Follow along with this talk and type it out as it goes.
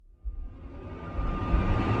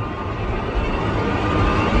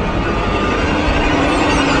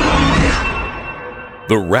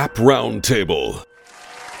The Rap Roundtable.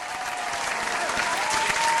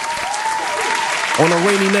 On a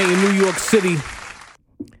rainy night in New York City,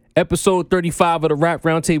 episode 35 of the Rap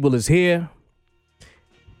Roundtable is here.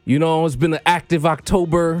 You know, it's been an active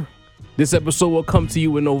October. This episode will come to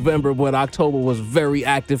you in November, but October was very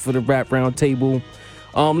active for the Rap Roundtable.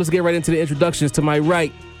 Let's get right into the introductions. To my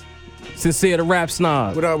right, Sincere the Rap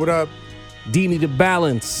Snob. What up, what up? Deanie the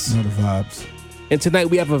Balance. Know the vibes. And tonight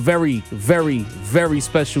we have a very, very, very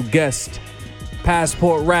special guest,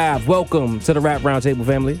 Passport Rav. Welcome to the Rap Roundtable,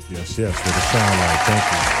 family. Yes, what it sound like. Thank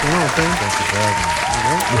you. Come on, fam. Thank you for having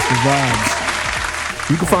me. What's the vibes?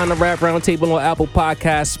 You can find the Rap Roundtable on Apple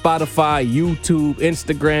Podcasts, Spotify, YouTube,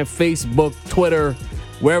 Instagram, Facebook, Twitter,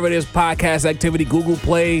 wherever there's podcast activity, Google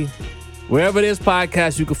Play, wherever there's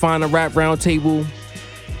podcasts, you can find the Rap Roundtable.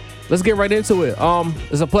 Let's get right into it.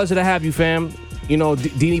 It's a pleasure to have you, fam. You know,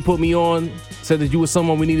 Deanie put me on, said that you were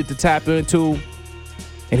someone we needed to tap into,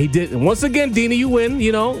 and he did. And once again, Deanie, you win.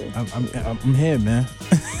 You know, I'm here, man.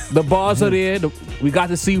 the bars are there. We got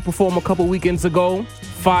to see you perform a couple weekends ago.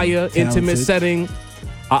 Fire, intimate setting.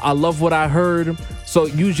 I love what I heard. So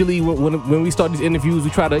usually when we start these interviews, we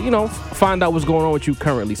try to, you know, find out what's going on with you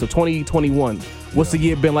currently. So 2021, what's the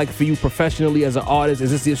year been like for you professionally as an artist?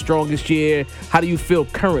 Is this your strongest year? How do you feel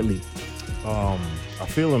currently? I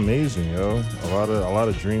feel amazing, yo. A lot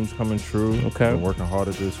of dreams coming true. Okay. Been working hard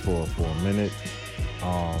at this for a minute.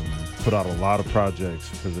 Put out a lot of projects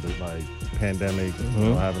because of the pandemic, you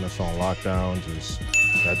know, having us on lockdown.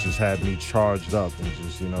 That just had me charged up and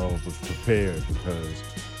just, you know, was prepared because,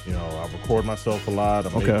 you know, I record myself a lot. I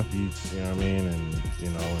make beats, you know what I mean? And, you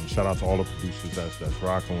know, and shout out to all the producers that's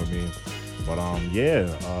rocking with me. But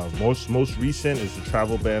most recent is the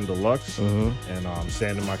Travel Band Deluxe, and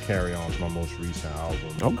Sanding My Carry-On is my most recent album.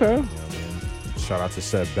 Okay. You know what I mean? Shout out to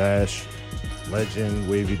Seb Bash, Legend,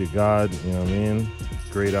 Wavy to God, you know what I mean?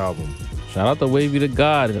 Great album. Shout out to Wavy to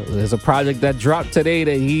God. There's a project that dropped today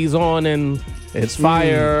that he's on and it's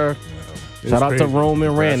fire. Shout out to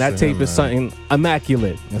Roman Rand. That tape is something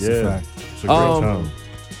immaculate. That's a fact. It's a great time.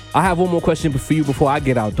 I have one more question for you before I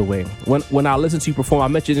get out the way. When I listen to you perform, I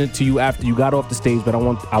mentioned it to you after you got off the stage, but I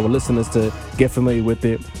want our listeners to get familiar with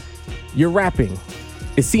it. You're rapping.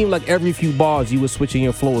 It seemed like every few bars you were switching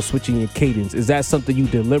your flow or switching your cadence. Is that something you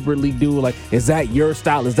deliberately do? Like, is that your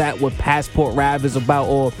style? Is that what Passport Rav is about?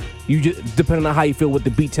 Or you just, depending on how you feel, what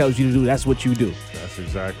the beat tells you to do, that's what you do? That's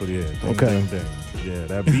exactly it. Okay. Ding. Yeah,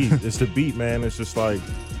 that beat. It's the beat, man. It's just like,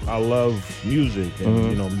 I love music,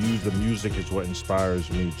 and you know, the music is what inspires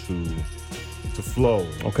me to flow.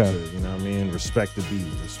 Okay. You know what I mean? Respect the beat.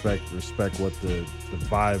 Respect what the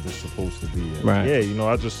vibe is supposed to be. And Right. Yeah, you know,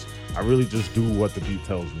 I really just do what the beat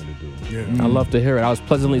tells me to do. Yeah. I love to hear it. I was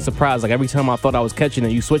pleasantly surprised. Like every time I thought I was catching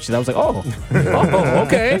it, you switched it. I was like, oh,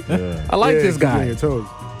 okay. Yeah. I like this keep on guy. your toes.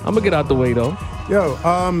 I'm gonna get out the way though. Yo,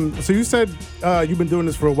 so you said you've been doing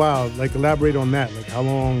this for a while. Like, elaborate on that. Like, how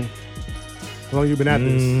long you been at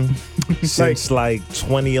this? Since like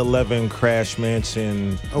 2011 Crash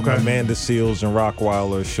Mansion, Okay. Amanda Seals and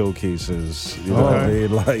Rockweiler showcases. You know what I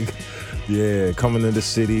mean? Like, yeah, coming to the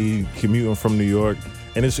city, commuting from New York.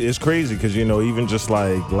 And it's crazy because, you know, even just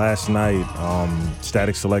like last night,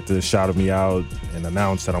 Static Selector shouted me out and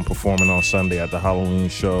announced that I'm performing on Sunday at the Halloween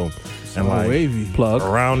show. And like Wavy. Plug.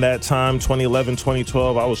 around that time, 2011,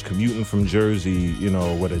 2012, I was commuting from Jersey, you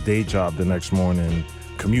know, with a day job the next morning,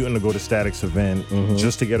 commuting to go to Static's event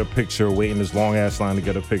just to get a picture, waiting this long ass line to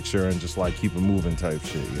get a picture and just like keep it moving type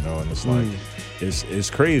shit, you know? And it's like, it's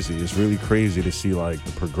crazy. It's really crazy to see like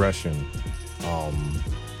the progression.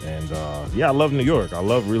 Yeah, I love New York. I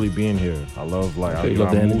love really being here. I love like, Okay, you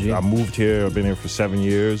love the energy. I moved here. I've been here for 7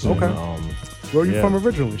 years. Okay. And, Where are you from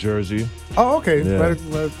originally? Jersey. Oh, okay. Yeah.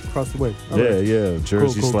 Right across the way. All right. Yeah.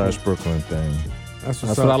 Jersey Cool. / Brooklyn thing. That's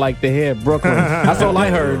That's what I like to hear. Brooklyn. That's all I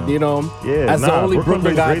heard. You know. Yeah, As the only Brooklyn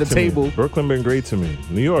been guy at great the to me. table. Brooklyn been great to me.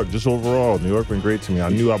 New York, just overall, New York been great to me. I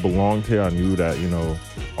knew I belonged here. I knew that, you know,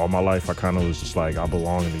 all my life I kind of was just like, I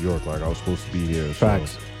belong in New York. Like, I was supposed to be here. So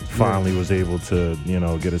Facts. finally was able to, you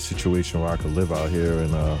know, get a situation where I could live out here.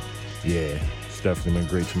 And yeah, it's definitely been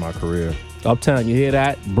great to my career. Uptown, you hear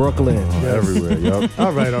that? Brooklyn. Everywhere, yup.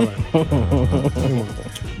 All right.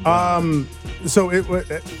 So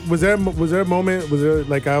was there a moment? Was there,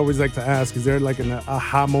 like, I always like to ask, is there like an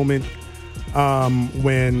aha moment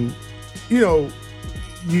when, you know,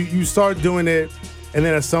 you start doing it, and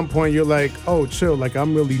then at some point you're like, oh, chill, like,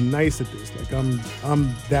 I'm really nice at this, like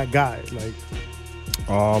I'm that guy, like.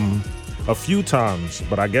 A few times,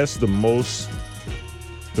 but I guess the most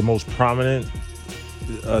prominent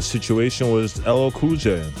situation was LL Cool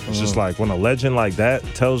J. It's just like when a legend like that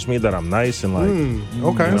tells me that I'm nice and like,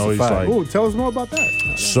 Okay. you know, he's like, Ooh, tell us more about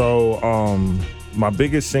that. so my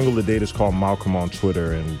biggest single to date is called Malcolm on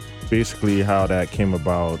Twitter, and basically how that came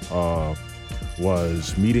about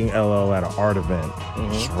was meeting LL at an art event,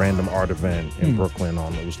 just random art event in Brooklyn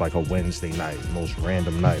it was like a Wednesday night, most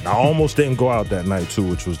random night. I almost didn't go out that night too,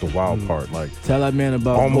 which was the wild part. Like, Tell that man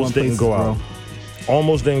about almost going didn't places, go out. bro.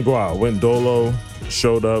 Almost didn't go out. Went dolo,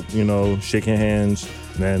 showed up, you know, shaking hands.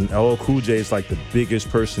 And then LL Cool J is like the biggest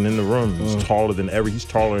person in the room. He's taller than he's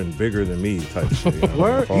taller and bigger than me type shit. You know?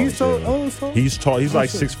 Word? He's tall? Yeah. Oh, so? He's tall. He's like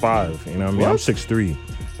shit. 6'5". You know what I mean? I'm What? 6'3".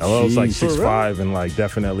 LL's like Jeez. 6'5" and like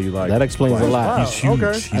definitely like That explains a like, lot. He's huge.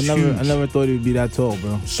 Okay. He's I huge. never thought he would be that tall,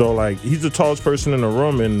 bro. So like he's the tallest person in the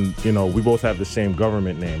room, and you know we both have the same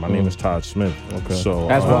government name. My name is Todd Smith. Okay. So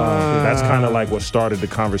That's why. that's kind of like what started the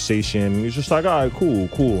conversation. He's just like, all right,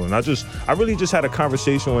 cool. And I really just had a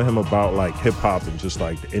conversation with him about like hip hop and just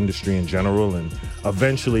like the industry in general. And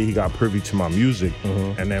eventually he got privy to my music.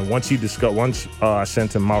 And then once I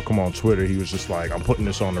sent him Malcolm on Twitter, he was just like, I'm putting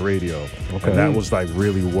this on the radio. Okay. And that was like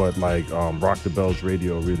really what like Rock the Bells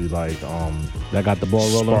radio really like That got the ball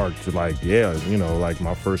rolling. sparked like, yeah, you know, like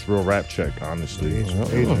my first real rap check, honestly.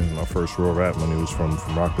 My first real rap money was from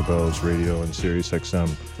Rock the Bells radio and Sirius XM.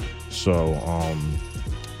 So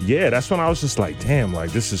yeah, that's when I was just like, damn,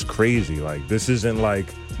 like this is crazy. Like this isn't like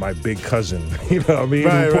my big cousin, you know what I mean?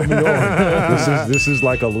 Right, Who put me on. This is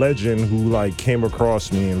like a legend who like came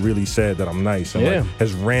across me and really said that I'm nice and like,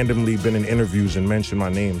 has randomly been in interviews and mentioned my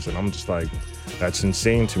names, and I'm just like, that's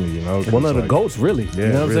insane to me, you know? One of the Like, goats, really. Yeah,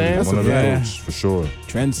 you know what really, I'm one saying? of the Yeah. goats for sure.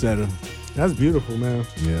 Trendsetter. That's beautiful, man.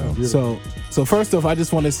 Yeah. So first off, I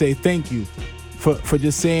just want to say thank you for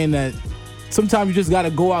just saying that. Sometimes you just gotta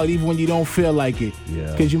go out even when you don't feel like it.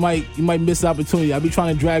 Yeah. Cause you might miss the opportunity. I be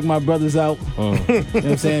trying to drag my brothers out. You know what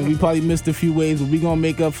I'm saying? We probably missed a few ways, but we gonna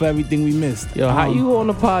make up for everything we missed. Yo, how you on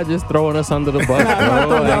the pod just throwing us under the bus, bro? I'm not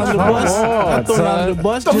throwing you under the bus. I'm throwing you under the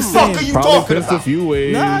bus. Just saying. Probably missed a few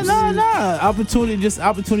ways. Nah.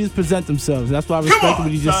 Opportunities present themselves. That's why I respect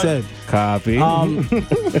what you just said. Copy.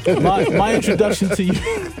 My introduction to you.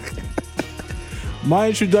 My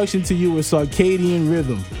introduction to you was Circadian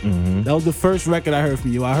Rhythm. That was the first record I heard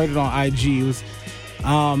from you. I heard it on IG. It was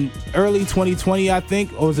early 2020, I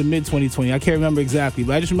think, or was it mid 2020? I can't remember exactly,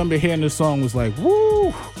 but I just remember hearing the song was like,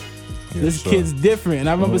 woo, this sir. kid's different. And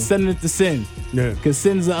I remember sending it to Sin. Yeah. Because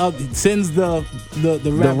Sin's the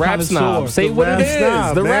the rap rap connoisseur. snob. Say what it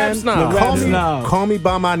is. The rap snob. The rap snob. Call me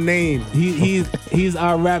by my name. He's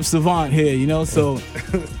our rap savant here, you know. So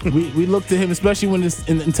we look to him, especially when it's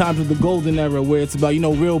in times of the golden era, where it's about, you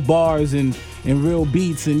know, real bars and real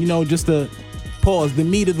beats, and, you know, just the the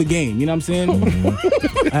meat of the game. You know what I'm saying?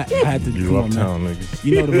 I had to. You come on, uptown man. niggas.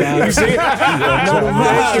 You know the vibes. You know the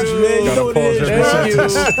vibes, man. You know what it is. Gotta You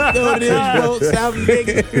pause know what it is, bro. South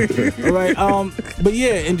nigga. All right. But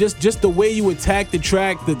yeah, and just the way you attack the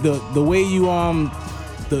track, the way you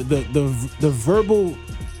the verbal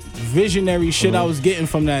visionary shit I was getting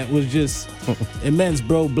from that was just immense,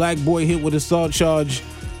 bro. Black boy hit with assault charge.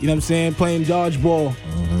 You know what I'm saying? Playing dodgeball.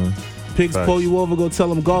 Pigs Facts. pull you over, go tell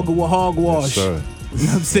them gargle with hogwash. Yes, sir. You know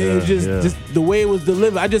what I'm saying? Yeah, just the way it was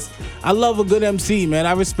delivered. I love a good MC, man.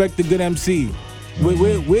 I respect a good MC.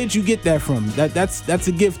 Where'd you get that from? That's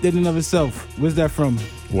a gift in and of itself. Where's that from?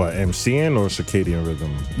 What, MCing or circadian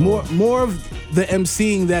rhythm? More of the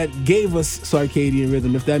MCing that gave us circadian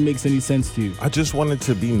rhythm, if that makes any sense to you. I just wanted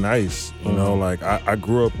to be nice, you know. Like I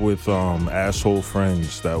grew up with asshole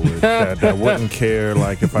friends that would that wouldn't care.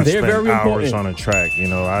 Like if I They're spent very hours important. on a track, you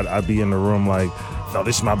know, I'd be in the room like, no,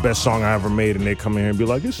 this is my best song I ever made, and they come in here and be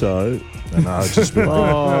like, it's alright, and I'd just be like,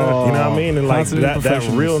 you know what I mean, and like Constant that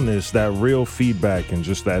professionals. realness, that real feedback, and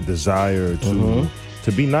just that desire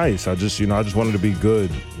to be nice. I just wanted to be good.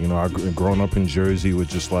 You know, I grown up in Jersey with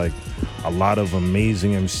just like a lot of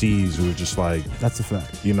amazing MCs who were just like, That's a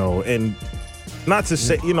fact. you know, and not to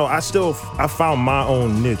say, you know, I found my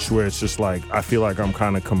own niche where it's just like, I feel like I'm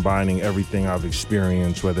kind of combining everything I've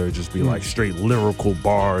experienced, whether it just be like straight lyrical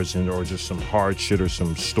bars or just some hard shit or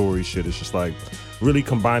some story shit. It's just like really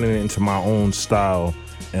combining it into my own style,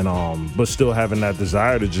 and but still having that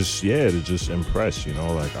desire to just impress, you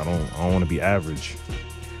know, like I don't want to be average.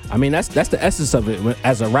 I mean, that's the essence of it.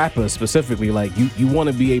 As a rapper specifically, like you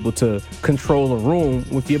want to be able to control a room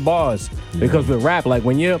with your bars, because with rap, like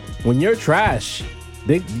when you're trash,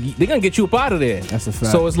 they're gonna get you up out of there. That's a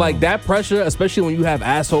fact. So it's like that pressure, especially when you have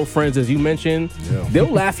asshole friends, as you mentioned, they'll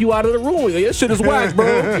laugh you out of the room. Your shit is whack,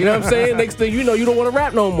 bro. You know what I'm saying? Next thing you know, you don't want to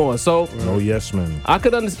rap no more. So No yes man. I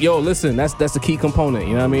could understand. Yo, listen, that's a key component.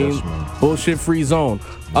 You know what I mean? Yes, man. Bullshit free zone.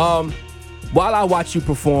 while I watch you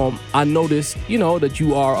perform, I noticed, that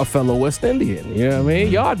you are a fellow West Indian. You know what I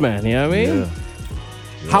mean? Yardman. You know what I mean? Yeah.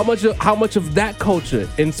 How much of that culture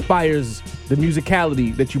inspires the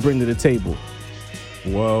musicality that you bring to the table?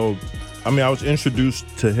 Well, I mean, I was introduced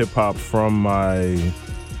to hip hop from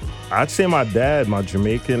I'd say my dad, my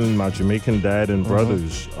Jamaican dad and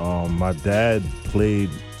brothers. My dad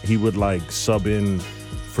he would like sub in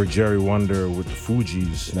for Jerry Wonder with the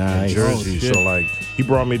Fugees in Jersey. Oh, so like he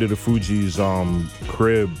brought me to the Fugees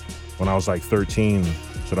crib when I was like 13.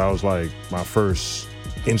 So that was like my first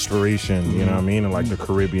inspiration, you know what I mean? And like the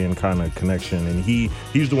Caribbean kind of connection. And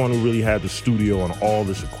he's the one who really had the studio and all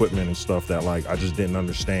this equipment and stuff that like I just didn't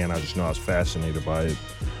understand. I just know I was fascinated by it.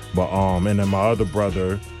 But and then my other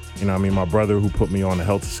brother, my brother who put me on the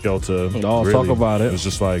Helter Skelter. Oh, talk about it. It was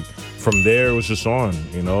just like, from there it was just on,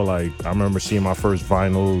 like I remember seeing my first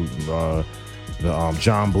vinyl, the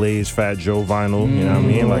John Blaze, Fat Joe vinyl, you know what I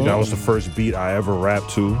mean? Like that was the first beat I ever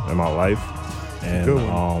rapped to in my life.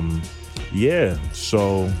 And yeah,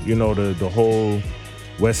 so, the whole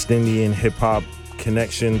West Indian hip hop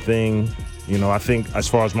connection thing, I think as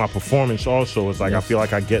far as my performance also, it's like, I feel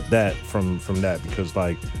like I get that from that because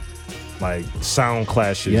like sound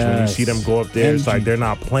clashes, when you see them go up there, it's like they're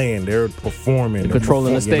not playing, they're performing. They're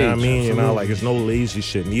controlling the stage. You know what I mean? Absolutely. Like it's no lazy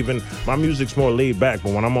shit. And even my music's more laid back,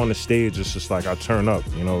 but when I'm on the stage, it's just like I turn up,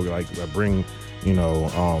 like I bring,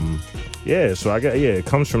 so it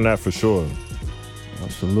comes from that for sure.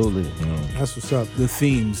 Absolutely. That's what's up. The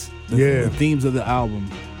themes. Yeah. The themes of the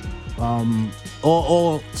album.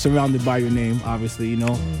 All surrounded by your name, obviously,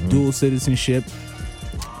 dual citizenship.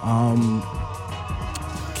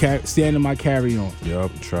 Standing my carry on.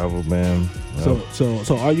 Yup, travel man. Yep.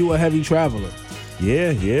 So are you a heavy traveler?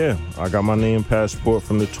 Yeah. I got my name passport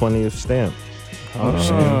from the 20th stamp. Oh, shit.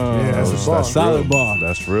 Yeah, that's a bar. Solid real. bar.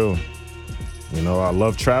 That's real. I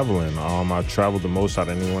love traveling. I traveled the most out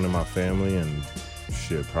of anyone in my family, and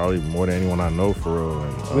shit, probably more than anyone I know for real.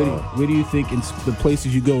 And, Where do you think the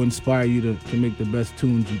places you go inspire you to make the best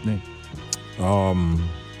tunes, you think?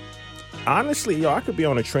 Honestly, I could be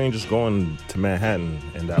on a train just going to Manhattan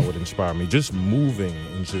and that would inspire me. Just moving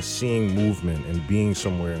and just seeing movement and being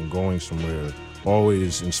somewhere and going somewhere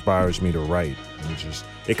always inspires me to write. And just,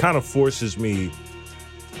 it kind of forces me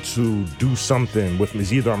to do something with me.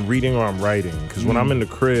 It's either I'm reading or I'm writing. Because when I'm in the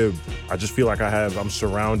crib, I just feel like I'm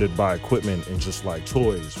surrounded by equipment and just like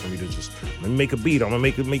toys for me to just, let me make a beat. I'm gonna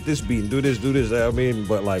make this beat and do this. I mean,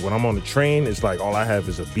 but like when I'm on the train, it's like all I have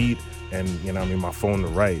is a beat and my phone to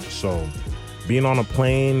write. So being on a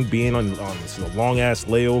plane, being on a long ass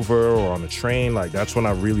layover or on a train, like that's when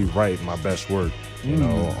I really write my best work,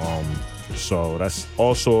 so that's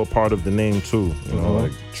also a part of the name too,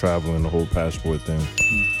 like traveling, the whole passport thing.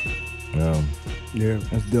 Yeah,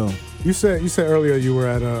 That's dope. You said earlier you were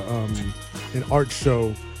at an art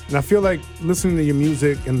show, and I feel like listening to your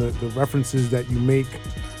music and the references that you make,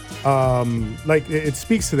 like it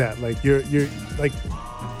speaks to that. Like you're like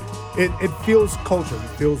it feels cultured.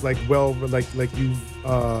 It feels like like you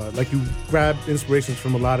grab inspirations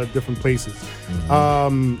from a lot of different places.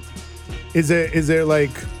 Is there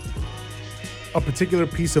like a particular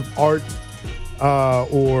piece of art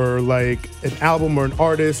or like an album or an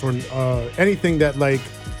artist or anything that like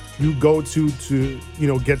you go to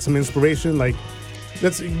get some inspiration? Like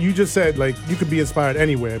you just said like you could be inspired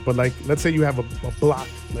anywhere, but like let's say you have a block.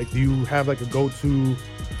 Like do you have like a go-to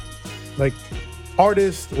like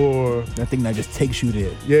artist or That thing that just takes you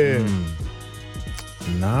there. yeah?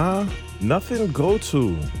 Nah, nothing go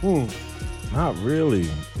to. Not really.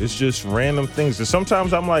 It's just random things. And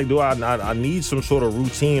sometimes I'm like, I need some sort of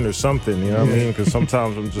routine or something, you know what I mean? Because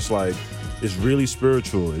sometimes I'm just like, it's really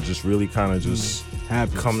spiritual. It just really kind of just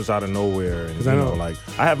comes out of nowhere. And I know. like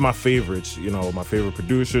I have my favorites, my favorite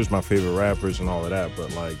producers, my favorite rappers and all of that.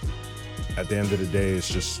 But like at the end of the day, it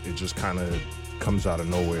just kind of comes out of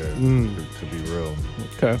nowhere, to be real.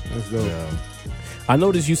 Okay. That's dope. Yeah. I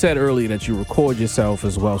noticed you said earlier that you record yourself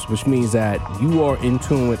as well, which means that you are in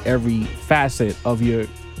tune with every facet of your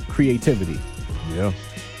creativity. Yeah.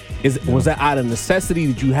 Was that out of necessity?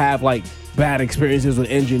 Did you have like bad experiences with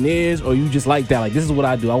engineers, or you just like that? Like, this is what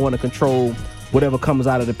I do. I want to control whatever comes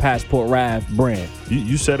out of the Passport Rav brand.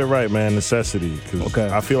 You said it right, man. Necessity.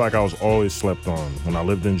 Because I feel like I was always slept on. When I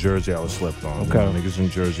lived in Jersey, I was slept on. Okay. Niggas in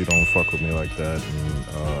Jersey don't fuck with me like that.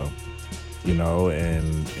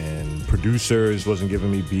 And, and producers wasn't giving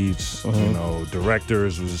me beats.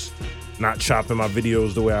 Directors was not chopping my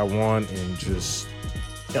videos the way I want, and just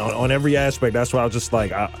on every aspect. That's why I was just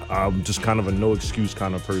like, I'm just kind of a no excuse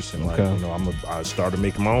kind of person. Like, I started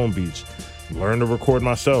making my own beats. learn to record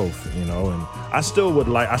myself, you know, and I still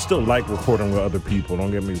like recording with other people.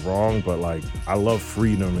 Don't get me wrong, but like I love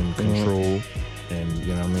freedom and control, and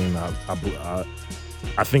you know what I mean.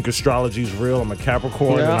 I think astrology is real. I'm a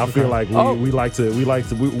Capricorn, and I feel like we like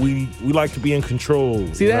to be in control.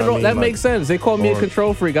 See, that makes sense. They call me a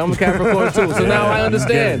control freak. I'm a Capricorn too, so now I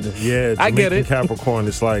understand. Yeah, I get it. Capricorn.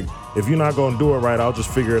 It's like if you're not gonna do it right, I'll just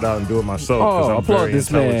figure it out and do it myself. I'm applaud very this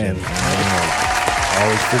intelligent. man. I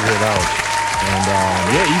always figure it out.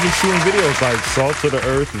 And even shooting videos like Salt to the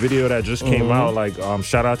Earth video that just came out. Like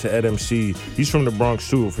shout out to Ed MC. He's from the Bronx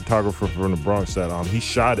too, a photographer from the Bronx. That he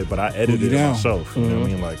shot it, but I edited it myself. You know what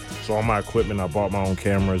I mean? Like so, all my equipment, I bought my own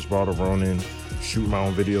cameras, brought a Ronin, shoot my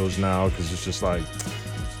own videos now because it's just like.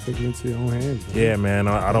 Take it into your own hands. Yeah, man.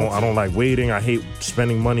 I don't like waiting. I hate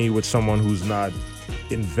spending money with someone who's not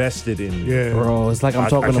invested in me. Yeah, bro, it's like I'm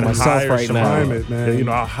talking to myself right now. Man. You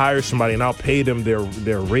know, I'll hire somebody and I'll pay them their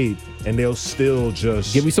rate, and they'll still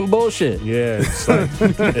just give me some bullshit. Yeah, it's like,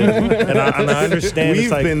 and I understand. We've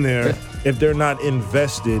it's like, been there. If they're not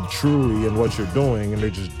invested truly in what you're doing and they're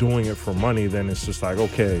just doing it for money, then it's just like,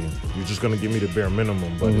 okay, you're just gonna give me the bare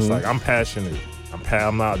minimum. But it's like I'm passionate.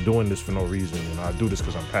 I'm not doing this for no reason. You know, I do this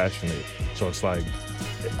because I'm passionate. So it's like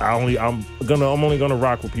I'm only gonna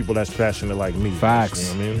rock with people that's passionate like me.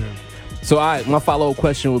 Facts. You know what I mean? So my follow-up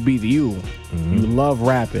question would be to you. You love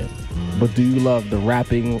rapping, but do you love the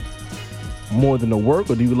rapping more than the work,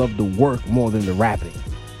 or do you love the work more than the rapping?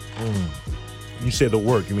 You say the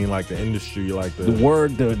work, you mean like the industry, like the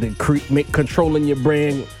word, controlling your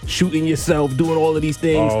brand, shooting yourself, doing all of these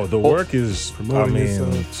things. Oh, the work is,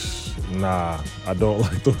 nah, I don't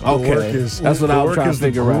like the work is. That's what I was trying to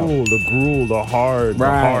figure out. The gruel, the hard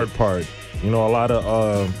part. You know, a lot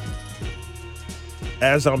of,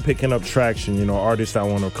 as I'm picking up traction, you know, artists that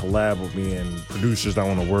want to collab with me and producers that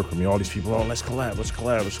want to work with me, all these people, let's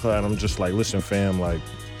collab. I'm just like, listen, fam, like,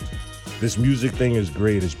 this music thing is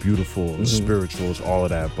great, it's beautiful, it's spiritual, it's all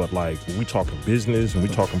of that. But like, when we talking business and we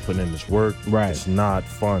talking putting in this work, it's not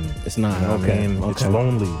fun. It's not. You know what I mean? It's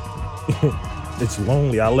lonely. It's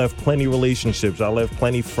lonely. I left plenty relationships. I left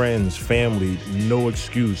plenty friends, family, no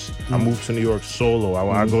excuse. I moved to New York solo.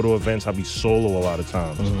 I go to events, I be solo a lot of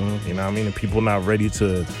times. You know what I mean? And people not ready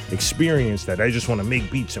to experience that. They just want to make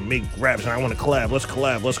beats and make raps, and I want to collab. Let's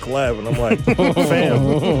collab. And I'm like,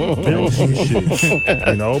 fam, build some shit.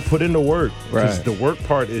 You know, put in the work. Because the work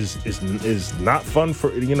part is not fun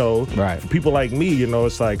for, you know, for people like me. You know,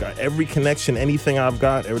 it's like every connection, anything I've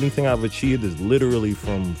got, everything I've achieved is literally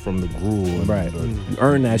from the gruel. And you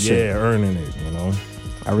earn that shit. Yeah, earning it, you know.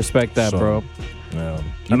 I respect that, bro. Yeah.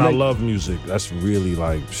 And I love music. That's really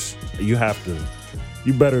like, you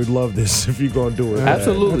better love this if you're gonna do it.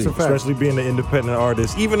 Absolutely. Especially being an independent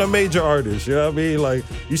artist, even a major artist, you know what I mean? Like,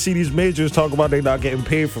 you see these majors talk about they not getting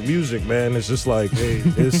paid for music, man. It's just like,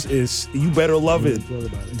 it's you better love it.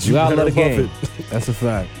 You gotta love the game. That's a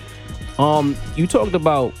fact. You talked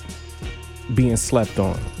about being slept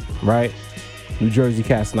on, right? New Jersey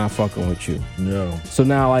cats not fucking with you. No. So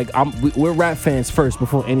now, like, we're rap fans first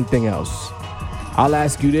before anything else. I'll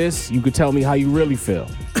ask you this. You could tell me how you really feel.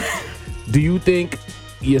 Do you think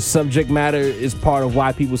your subject matter is part of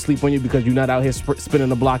why people sleep on you because you're not out here spinning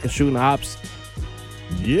the block and shooting ops?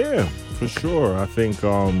 Yeah, for sure. I think,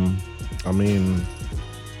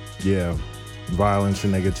 violence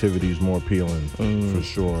and negativity is more appealing, for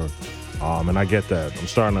sure. And I get that. I'm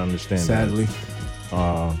starting to understand Sadly.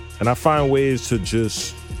 that. And I find ways to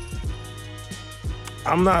just,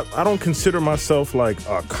 I don't consider myself like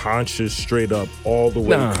a conscious, straight up, all the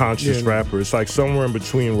way conscious rapper. It's like somewhere in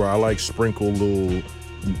between where I like sprinkle little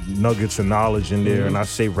nuggets of knowledge in there and I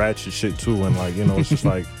say ratchet shit too. And like, you know, it's just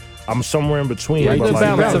like, I'm somewhere in between. Yeah, but good like,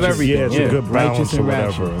 balance of everything. Yeah, it's a good balance or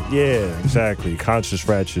whatever. Ratchet. Yeah, exactly. Conscious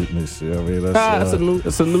ratchetness. You know what I mean?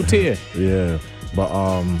 That's a new tier. Yeah. But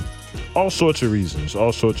all sorts of reasons.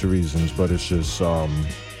 But it's just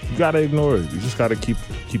you gotta ignore it. You just gotta keep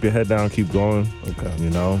your head down, keep going. Okay. You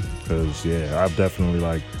know, because I've definitely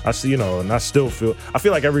I see, you know, and I feel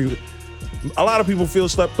like a lot of people feel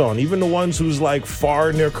slept on, even the ones who's like far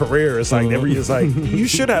in their career. It's like it's like you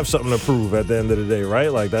should have something to prove at the end of the day,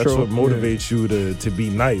 right? Like that's what motivates you to be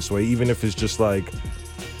nice, right? Even if it's just like,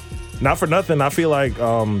 not for nothing, I feel like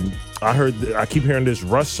I keep hearing this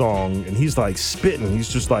Russ song and he's like spitting, he's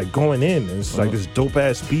just like going in, and it's like this dope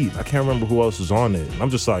ass beat. I can't remember who else is on it. And I'm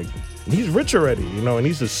just like, and he's rich already, you know, and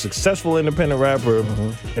he's a successful independent rapper.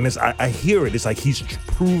 And I hear it. It's like he's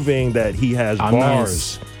proving that he has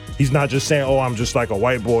bars. Nice. He's not just saying, "Oh, I'm just like a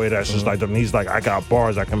white boy that's just like them." He's like, "I got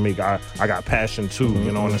bars I can make. I got passion too,"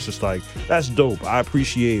 you know. And it's just like, that's dope. I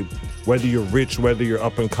appreciate whether you're rich, whether you're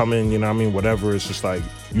up and coming, you know what I mean, whatever, it's just like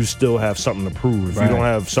you still have something to prove. If you don't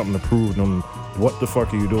have something to prove, then what the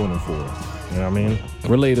fuck are you doing it for? You know what I mean?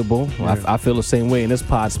 Relatable. Yeah. I feel the same way in this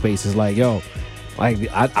pod space. It's like, yo,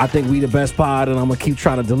 like I think we the best pod, and I'm gonna keep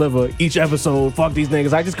trying to deliver each episode. Fuck these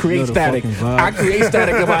niggas. I just create static. I create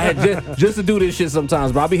static in my head just to do this shit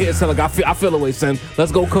sometimes. But I be here saying like I feel away, son.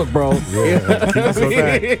 Let's go cook, bro. Yeah.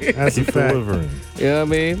 That's a fact. Delivering. You know what I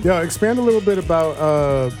mean? Yeah, expand a little bit about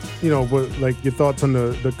what, like, your thoughts on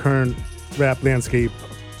the current rap landscape,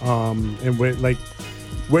 and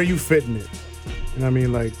where you fit in it. You know what I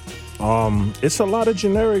mean? Like, it's a lot of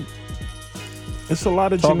generic. It's a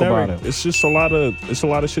lot of generic. It's just a lot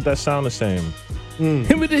of shit that sound the same.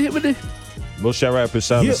 Hit with it. Most y'all rappers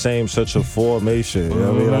sound the same, such a formation. You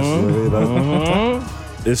know what I mean?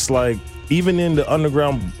 It's like, even in the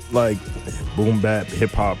underground, like, boom bap,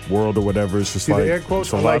 hip hop world or whatever, it's just like, the air quotes,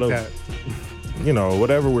 it's a I lot like of, that. you know,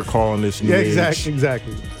 whatever we're calling this new age.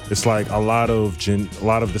 Exactly. It's like a lot of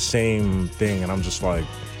the same thing, and I'm just like,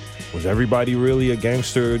 was everybody really a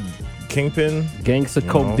gangster kingpin? Gangster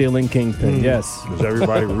coke dealing kingpin, yes. Is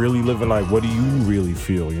everybody really living like, what do you really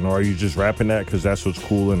feel? You know, are you just rapping that because that's what's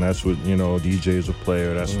cool and that's what, you know, DJs will play,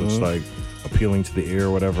 or that's what's like appealing to the ear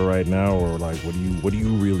or whatever right now, or like, what do you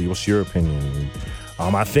really, what's your opinion?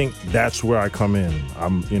 I think that's where I come in.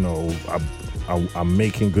 I'm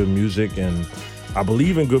making good music, and I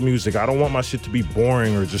believe in good music. I don't want my shit to be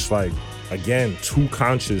boring or just like, again, too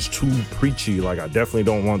conscious, too preachy. Like, I definitely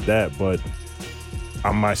don't want that, but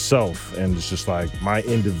I'm myself, and it's just like my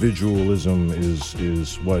individualism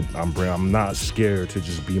is what I'm bringing. I'm not scared to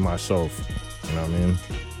just be myself. You know what I mean?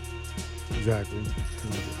 Exactly.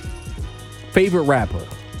 Favorite rapper?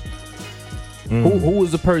 Who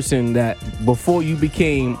was the person that before you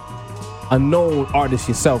became a known artist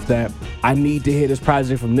yourself that I need to hear this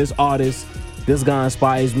project from this artist? This guy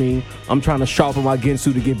inspires me. I'm trying to sharpen my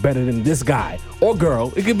Ginsu to get better than this guy or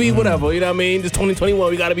girl. It could be whatever. You know what I mean? It's 2021.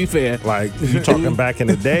 We got to be fair. Like, you talking back in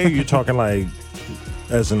the day? Or you talking like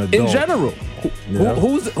as an adult? In general,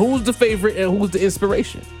 who's the favorite and who's the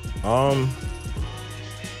inspiration?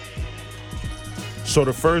 So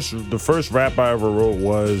the first rap I ever wrote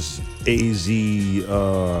was AZ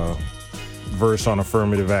verse on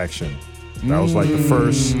Affirmative Action. That was like the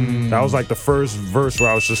first. That was like the first verse where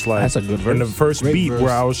I was just like, that's a good verse. And the first Great beat verse.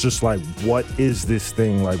 where I was just like, what is this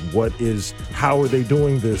thing? Like, how are they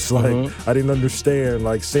doing this? Like, I didn't understand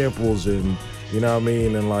like samples and, you know what I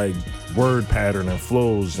mean, and like word pattern and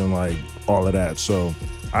flows and like all of that. So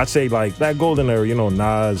I'd say like that golden era, you know,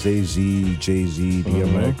 Nas, AZ, Jay-Z,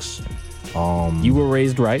 DMX. You were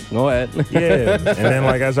raised right. Go ahead. Yeah, and then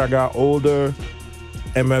like as I got older,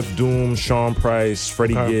 MF Doom, Sean Price,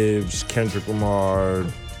 Freddie Gibbs, Kendrick Lamar,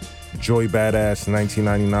 Joey Badass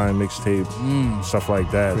 1999 mixtape, stuff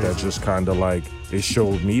like that. That just kind of like, it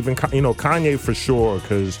showed me. Even, you know, Kanye for sure,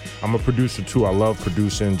 because I'm a producer too. I love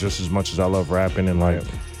producing just as much as I love rapping. And like,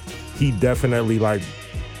 he definitely like,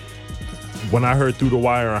 when I heard Through the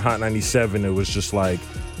Wire on Hot 97, it was just like,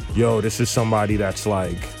 yo, this is somebody that's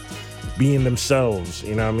like being themselves,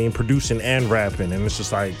 you know what I mean? Producing and rapping. And it's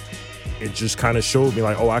just like, it just kind of showed me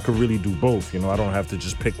like, oh, I could really do both. You know, I don't have to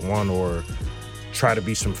just pick one or try to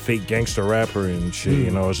be some fake gangster rapper and shit.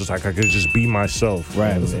 You know, it's just like I could just be myself.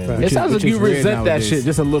 Right. And It sounds like you rare resent that nowadays. shit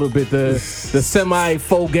just a little bit. The semi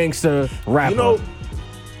faux gangster rapper. you know,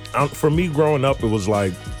 for me growing up, it was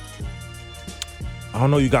like, I don't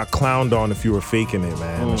know, you got clowned on if you were faking it,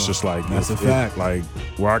 man. It's just like, That's a fact. Like,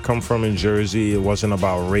 where I come from in Jersey, it wasn't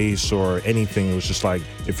about race or anything. It was just like,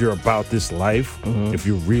 if you're about this life, if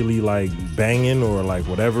you're really like banging or like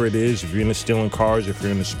whatever it is, if you're into stealing cars, if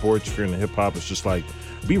you're into sports, if you're into hip hop, it's just like,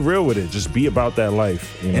 be real with it. Just be about that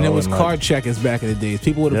life. You And know? it was like, card checkers back in the days.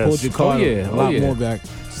 People would have pulled your card a lot more back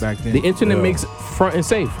then. The internet makes front and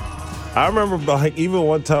safe. I remember like even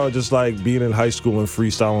one time just like being in high school and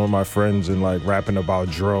freestyling with my friends and like rapping about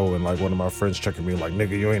dro, and like one of my friends checking me like,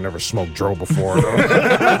 nigga, you ain't never smoked dro before.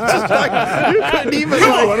 Just like, you couldn't even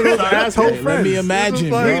like one of those asshole friends. Let me imagine,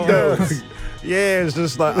 like, bro. yeah, it's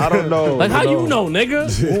just like, I don't know. Like, how you know,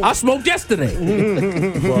 nigga? I smoked yesterday.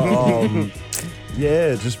 But,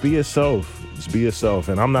 yeah, just be yourself. Just be yourself.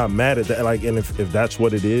 And I'm not mad at that. Like, and if that's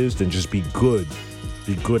what it is, then just be good.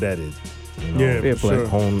 Be good at it. You know? Yeah, for sure.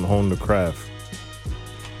 Hone the craft.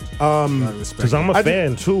 Because Because I'm a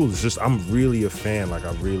fan too. It's just I'm really a fan. Like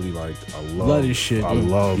I really like. I love this shit. I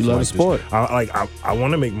love. You love like, the sport. I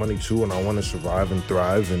want to make money too, and I want to survive and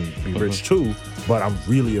thrive and be rich too. But I'm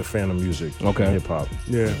really a fan of music. Okay. Hip hop.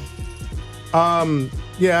 Yeah.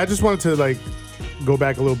 Yeah, I just wanted to like go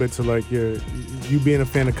back a little bit to like you being a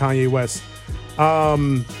fan of Kanye West.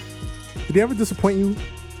 Did he ever disappoint you?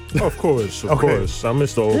 Of course, of course. I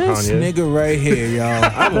miss the old This Kanye. nigga right here, y'all.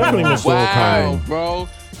 I definitely miss the old Wow, Kanye. bro.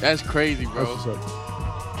 That's crazy, bro.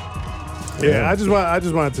 Yeah, I just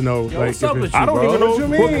wanted to know. Yo, like, what's up if with it- you, I don't bro? even know What you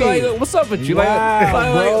What- mean? like, what's up with you?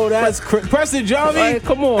 Wow, bro, that's Preston Johnny. like,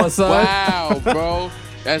 come on, son. Wow, bro.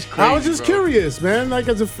 That's crazy. I was just bro. curious, man. Like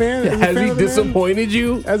as a fan, as a Has fan he of the man, disappointed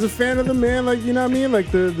you? as a fan of the man, like you know what I mean,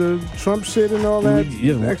 like the Trump shit and all that.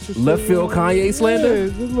 Yeah, extra left shit, field you know? Kanye slander? Yeah,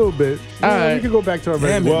 just a little bit. All Yeah, right. we could go back to our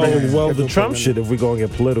Damn regular. it, regular Well, the schedule Trump for a shit, minute. if we're going to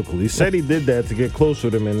get political, he said he did that to get closer to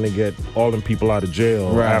them and to get all them people out of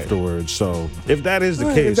jail Right. afterwards. So if that is the All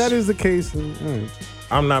right, case, if that is the case, then, all right.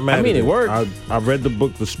 I'm not mad I mean, at it worked. I read the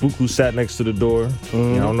book, The Spook Who Sat Next to the Door.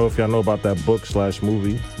 Mm-hmm. I don't know if y'all know about that book /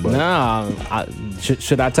 movie, but Nah,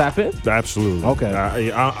 should I tap in? absolutely.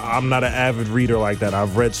 Okay. I'm not an avid reader like that.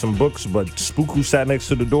 I've read some books, but Spook Who Sat Next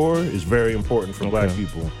to the Door is very important for black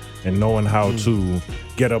people, and knowing how to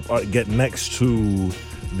get next to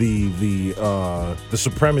the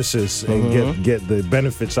supremacists and get the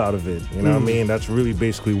benefits out of it. You know what I mean? That's really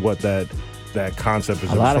basically what that concept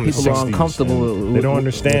is. A lot of from the people are 60s, uncomfortable and with- they don't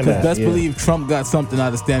understand Because that. best Yeah. believe Trump got something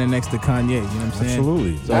out of standing next to Kanye. You know what I'm saying?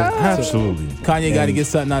 Absolutely. So, Absolutely. Kanye got to And- get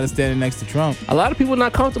something out of standing next to Trump. A lot of people are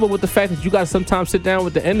not comfortable with the fact that you got to sometimes sit down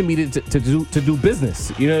with the enemy to do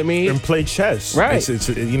business. You know what I mean? and play chess. Right. It's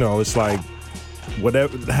it's like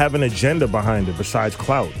whatever, have an agenda behind it besides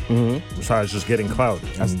clout. Besides just getting clout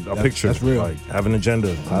and a picture. that's real. Like have an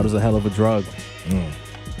agenda. Cloud is a hell of a drug.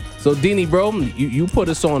 So Dini, bro, you put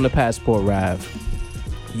us on the Passport Rav.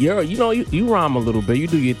 You rhyme a little bit. You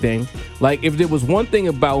do your thing. Like, if there was one thing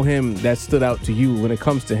about him that stood out to you when it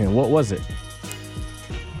comes to him, what was it?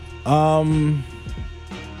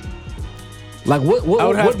 Like, I would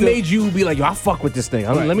what have to- made you be like, yo, I fuck with this thing?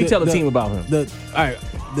 Let me tell the team about him. All right,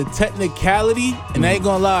 the technicality, and I ain't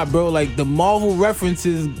gonna lie, bro. Like the Marvel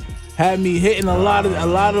references had me hitting a lot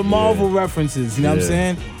of Marvel references. You know what I'm Yeah.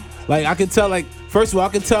 saying? Like I could tell. Like first of all, I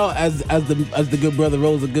could tell as the good brother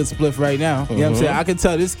rolls a good spliff right now. You know what I'm saying? I could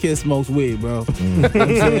tell this kid smokes weed, bro. You know what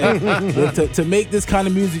I'm saying? to make this kind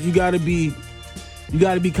of music, you gotta be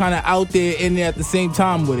kind of out there in there at the same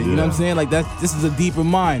time with it. You know what I'm Yeah. saying? Like this is a deeper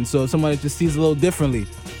mind. So somebody just sees it a little differently.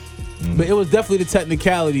 But it was definitely the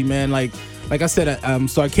technicality, man. Like I said,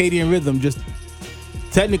 Circadian Rhythm, just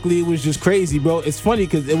technically it was just crazy, bro. It's funny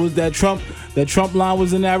because it was that Trump line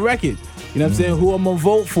was in that record. You know what I'm saying? Who I'm gonna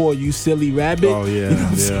vote for, you silly rabbit. Oh, yeah, You know what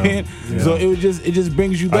I'm yeah, saying? yeah. So it just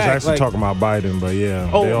brings you I was back. actually like, talking about Biden, but yeah.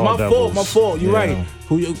 they oh, all my devils. fault. You're Yeah. right.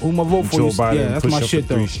 Who am I vote for? Joe You, Biden yeah, that's my pushing shit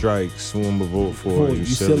for though. 3 strikes. Who am I vote for? You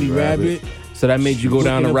silly rabbit. So that made you go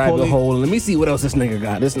down the Looking at rabbit Paulie. hole. Let me see what else this nigga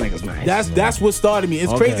got. This nigga's nice. That's what started me.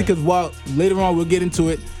 It's Okay. crazy because while later on we'll get into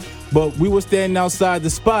it, but we were standing outside the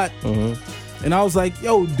spot, and I was like,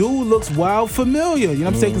 "Yo, dude looks wild familiar." You know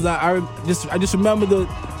what I'm saying? Because I just remember the, you know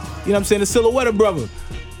what I'm saying, the Silhouette of Brother,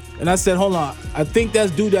 and I said, "Hold on, I think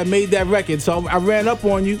that's dude that made that record." So I ran up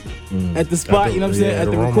on you at the spot. You know what I'm saying? At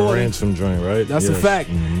the Roman recording. Ransom joint, right? That's a Yes. fact.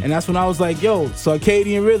 And that's when I was like, yo,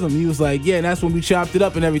 Circadian Rhythm. He was like, yeah, and that's when we chopped it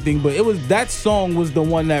up and everything. But it was that song was the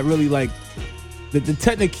one that really like the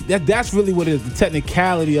that's really what it is, the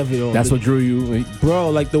technicality of it all. That's what drew you.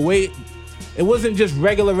 Bro, like the way it wasn't just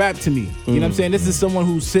regular rap to me. You know what I'm saying? This is someone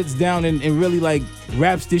who sits down and really like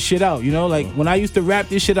raps this shit out. You know, like when I used to rap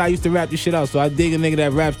this shit, I used to rap this shit out. So I dig a nigga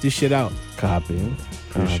that raps this shit out. Copy.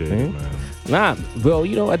 Appreciate it, man. Nah,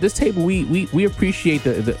 well, at this table we appreciate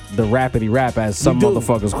the rapidy rap, as some We do.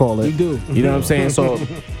 motherfuckers call it. We do. You know what I'm saying? So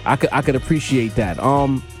I could appreciate that.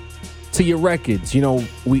 To your records,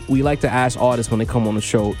 we like to ask artists when they come on the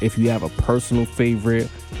show if you have a personal favorite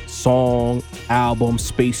song, album,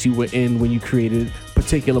 space you were in when you created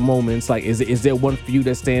particular moments. Like, is there one for you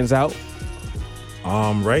that stands out?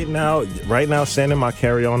 Right now, Sanding My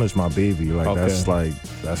Carry On is my baby. Like Okay.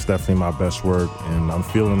 that's definitely my best work, and I'm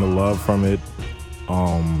feeling the love from it.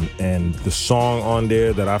 And the song on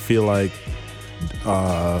there that I feel like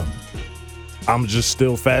I'm just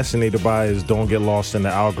still fascinated by is Don't Get Lost in the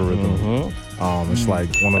Algorithm. It's like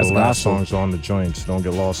one of That's the last gospel. songs on the joints, Don't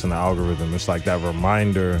Get Lost in the Algorithm. It's like that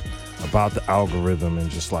reminder about the algorithm and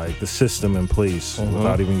just like the system in place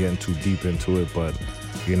without even getting too deep into it. But,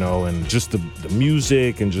 and just the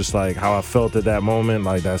music and just like how I felt at that moment,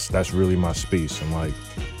 like that's really my space. And like,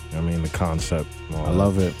 the concept. and all I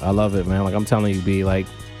that. love it, man. Like I'm telling you, B, like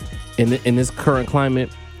in this current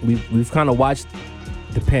climate, we've kind of watched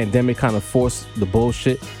the pandemic kind of force the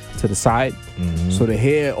bullshit to the side. So to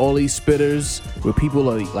hear all these spitters where people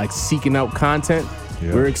are like seeking out content,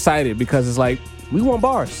 Yeah. we're excited because it's like We want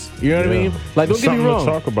bars. You know what I mean? Like, don't get me Something wrong.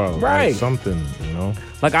 to talk about. Like, Right. something, you know?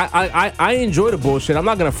 Like I enjoy the bullshit. I'm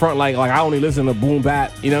not gonna front like I only listen to boom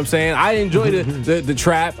bap. You know what I'm saying? I enjoy the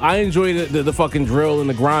trap. I enjoy the fucking drill and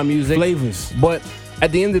the grime music. Flavors. But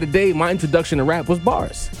at the end of the day, my introduction to rap was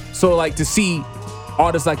bars. So like to see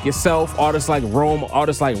artists like yourself, artists like Rome,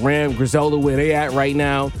 artists like Ram, Griselda, where they at right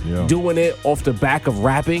now, Yeah. doing it off the back of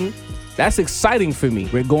rapping, that's exciting for me.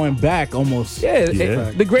 We're going back almost. Yeah,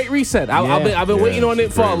 Yeah. the Great Reset. I've been Yeah, waiting on it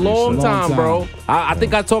it's for a a great long reset. time, Long bro. time. I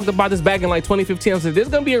think I talked about this back in like 2015. I said there's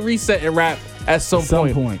gonna be a reset in rap at some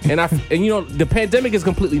point. And you know the pandemic is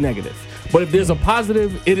completely negative, but if there's a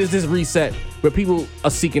positive, it is this reset where people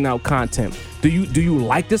are seeking out content. Do you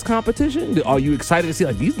like this competition? Are you excited to see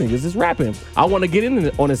like these niggas is rapping? I want to get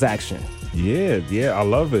in on this action. Yeah, I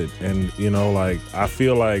love it. And, you know, like, I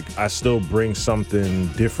feel like I still bring something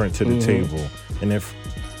different to the table. And if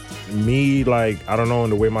me, like, I don't know, in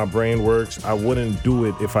the way my brain works, I wouldn't do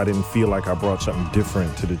it if I didn't feel like I brought something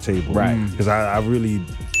different to the table. Right. Because I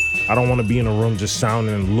don't want to be in a room just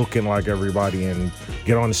sounding and looking like everybody and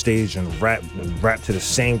get on the stage and rap to the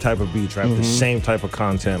same type of beats, rap the same type of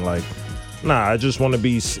content. Like, nah, I just want to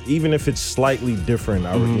be, even if it's slightly different,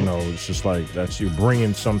 you know, it's just like you're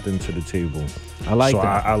bringing something to the table. I like so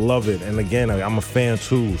that. I love it. And again, I'm a fan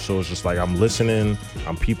too. So it's just like I'm listening,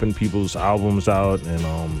 I'm peeping people's albums out. And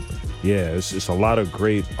yeah, it's a lot of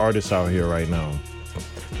great artists out here right now.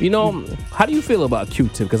 You know, how do you feel about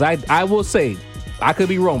Q-Tip? Because I will say, I could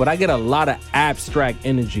be wrong, but I get a lot of abstract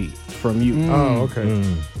energy from you. Oh, okay.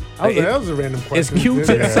 That was a random Is question.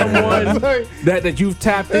 Q-Tip someone that you've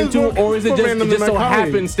tapped It's into, more- or is it more just random than my so colleague.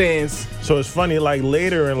 happenstance? So it's funny, like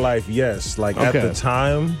later in life, yes. Like at Okay. the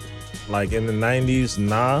time, like in the 90s,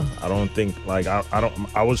 nah, I don't think, like I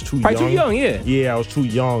was too Probably young. too young, yeah. Yeah, I was too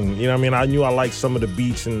young. You know what I mean? I knew I liked some of the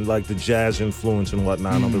beats and like the jazz influence and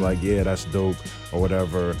whatnot. And I'll be like, yeah, that's dope or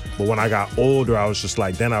whatever. But when I got older, I was just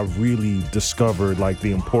like, then I really discovered like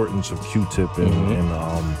the importance of Q-Tip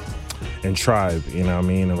and Tribe, you know what I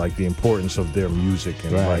mean? And like the importance of their music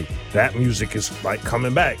and like that music is like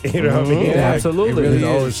coming back, you know what I mean? Yeah, Like, absolutely. You It really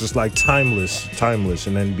know, is. it's just like timeless.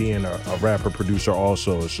 And then being a rapper producer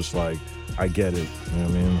also, it's just like, I get it, you know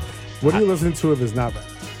what I mean? What do you listen to if it's not rap?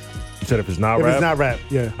 You said if it's not If rap? it's not rap,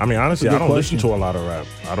 yeah. I mean, honestly, That's I a don't good listen to a lot of rap.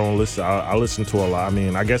 I don't listen. I listen to a lot. I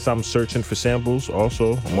mean, I guess I'm searching for samples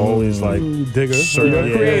also. I'm always like, Digger. You're a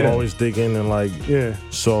yeah, creator. I'm always digging and like, Yeah.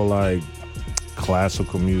 so like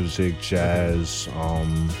classical music, jazz,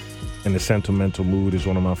 In the Sentimental Mood is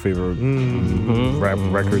one of my favorite rap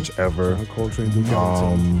records ever. Coltrane, Duke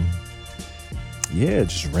Ellington. Yeah,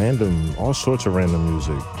 just random, all sorts of random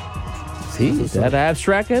music. See, that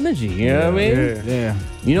abstract energy, you know what I mean? Yeah. Yeah.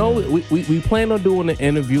 You know, we plan on doing an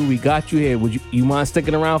interview. We got you here. Would you mind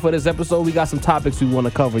sticking around for this episode? We got some topics we want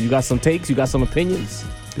to cover. You got some takes? You got some opinions?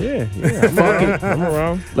 Yeah, I'm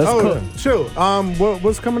around. Let's Oh, cook. chill.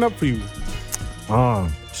 What's coming up for you?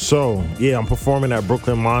 So yeah, I'm performing at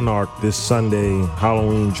Brooklyn Monarch this Sunday,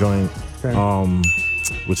 Halloween joint, Okay.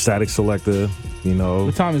 with Static Selector. You know,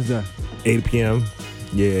 What time is that? 8 p.m.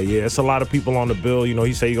 Yeah. It's a lot of people on the bill. You know,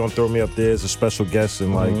 he said he's gonna throw me up there as a special guest,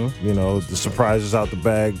 and like, you know, the surprise is out the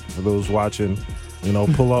bag for those watching. You know,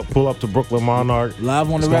 pull up to Brooklyn Monarch.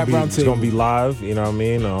 Live on the It's Rap gonna be- Round It's Table. gonna be live. You know what I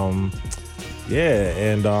mean? Yeah,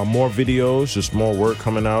 and more videos, just more work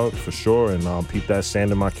coming out for sure. And peep that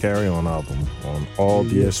Sand in My Carry-On album on all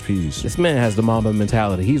DSPs. This man has the Mamba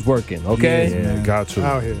mentality. He's working, okay? Yeah, man. got to.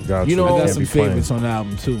 Out here. Got You to. know, I got Can't some be playing. favorites on the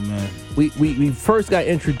album too, man. We first got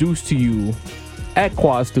introduced to you at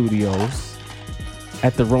Quad Studios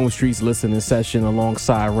at the Rome Streets listening session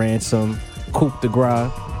alongside Ransom, Coupe de Gras.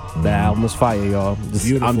 The album was fire, y'all.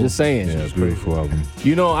 I'm just saying. Yeah, it's a beautiful album.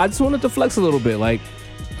 You know, I just wanted to flex a little bit. Like,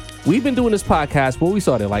 we've been doing this podcast. Well, we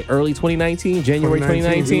started like early 2019, January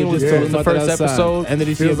 2019 was, Yeah. was the first episode. End of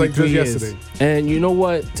this year, Feels like be 3 just years. yesterday. And you know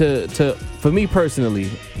what? For me personally,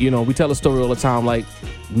 you know, we tell a story all the time. Like,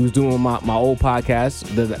 we was doing my old podcast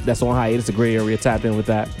that's on hiatus, a gray area. Tap in with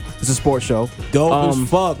that. It's a sports show. Dope as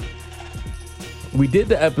fuck. We did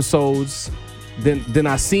the episodes. Then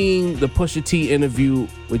I seen the Pusha T interview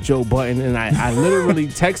with Joe Budden, and I literally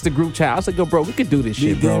text the group chat. I was like, yo, bro, we could do this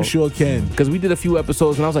You shit, bro. damn sure can. Because we did a few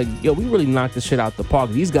episodes, and I was like, yo, we really knocked this shit out the park.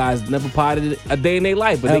 These guys never potted a day in their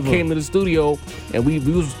life, but Ever. they came to the studio, and we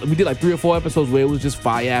did like 3 or 4 episodes where it was just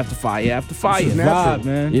fire after fire after fire. is natural. Vibe,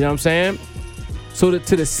 man. You know what I'm saying? So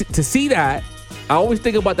to see that, I always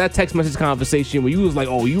think about that text message conversation where you was like,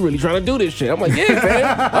 oh, you really trying to do this shit. I'm like, yeah,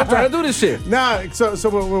 man, I'm trying to do this shit. Nah, so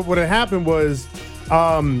what had happened was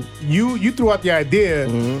you threw out the idea,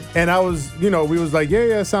 and I was, we was like,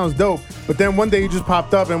 yeah, sounds dope. But then one day you just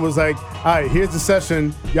popped up and was like, all right, here's the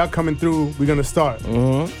session. Y'all coming through. We're gonna start.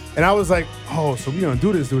 And I was like, oh, so we gonna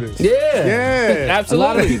do this. Yeah, absolutely. A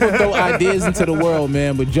lot of people throw ideas into the world,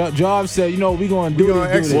 man. But Job said, we gonna do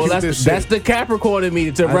this. Well, that's the Capricorn in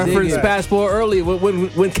me to reference Passport earlier.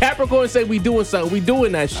 When Capricorn say we doing something, we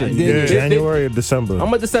doing that shit. January or December?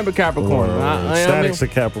 I'm a December Capricorn. Static's a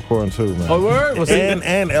Capricorn too, man. Oh, word? Well,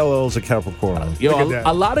 and LL's a Capricorn. Yo,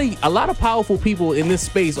 a lot of powerful people in this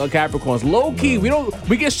space are Capricorns. Low key, we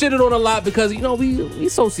get shitted on a lot because we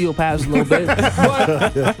sociopaths a little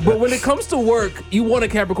bit. But when it comes to work, you want a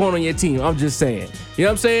Capricorn on your team. I'm just saying. You know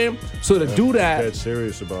what I'm saying? So to do that, dead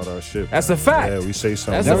serious about our shit. That's a fact. Yeah, we say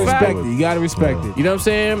something. That's a fact. You gotta respect it. You know what I'm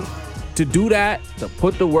saying? To do that, to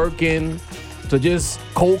put the work in, to just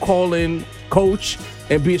cold calling Coach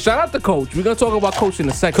and shout out to Coach. We're gonna talk about Coach in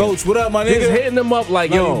a second. Coach, what up, my nigga? Just hitting them up like,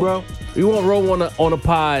 Love you, bro. We want to roll on a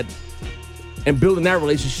pod and building that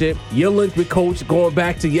relationship. Your link with Coach going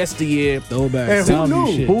back to yesteryear. And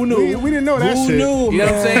who knew? We didn't know that shit. Who knew? You know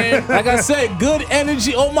what I'm saying? Like I said, good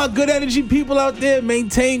energy. All my good energy people out there,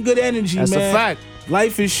 maintain good energy, That's man. a fact.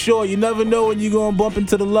 Life is short. You never know when you're gonna bump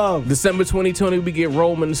into the love. December 2020, we get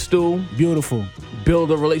Rome in the stew. Beautiful.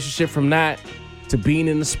 Build a relationship from that to being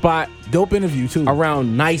in the spot. Dope interview too.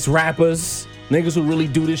 Around nice rappers. Niggas who really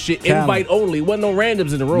do this shit. Talent. Invite only. Wasn't no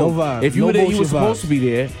randoms in the room. No vibe. If you No were there, you were bullshit supposed vibes. to be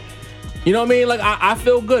there. You know what I mean? Like, I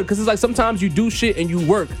feel good because it's like sometimes you do shit and you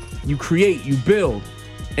work, you create, you build.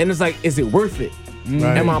 And it's like, is it worth it?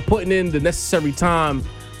 Right. Am I putting in the necessary time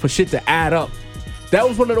for shit to add up? That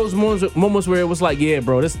was one of those moments where it was like, yeah,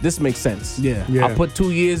 bro, this makes sense. Yeah. I put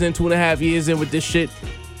 2 years in, 2.5 years in with this shit,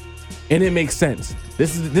 and it makes sense.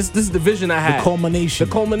 This is the vision I had. The culmination.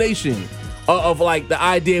 The culmination of like the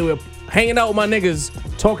idea of hanging out with my niggas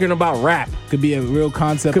talking about rap. Could be a real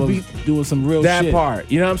concept Could of be doing some real that shit.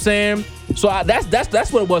 part. You know what I'm saying? So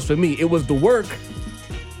that's what it was for me. It was the work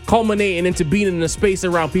culminating into being in a space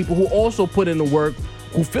around people who also put in the work,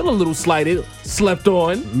 who feel a little slighted, slept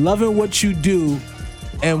on. Loving what you do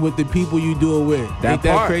and with the people you do it with. Ain't that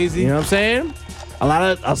part. crazy? You know what I'm saying? A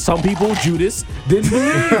lot of some people, Judas, didn't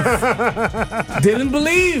believe. Didn't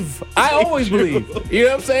believe. I always believe. You know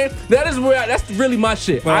what I'm saying? That's really my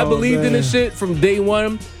shit. I believed in this shit from day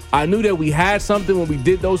one. I knew that we had something when we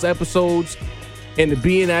did those episodes. And to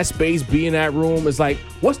be in that space, be in that room, is like,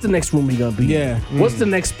 what's the next room we gonna be in? What's the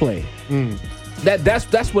next play?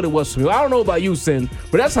 That's what it was for me. I don't know about you, Sin,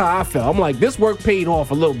 but that's how I felt. I'm like, this work paid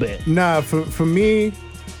off a little bit. Nah, for me,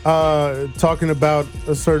 talking about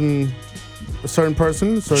a certain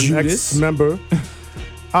person, a certain Judas. ex-member.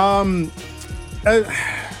 I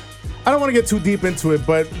don't want to get too deep into it,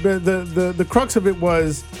 but the crux of it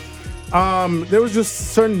was there was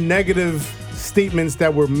just certain negative statements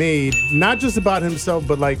that were made, not just about himself,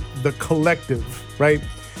 but like the collective, right?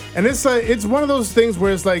 And it's one of those things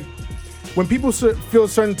where it's like when people feel a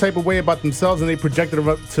certain type of way about themselves and they project it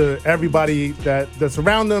up to everybody that's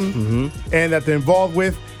around them and that they're involved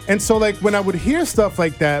with. And so like when I would hear stuff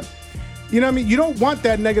like that, you know what I mean? You don't want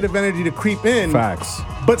that negative energy to creep in. Facts.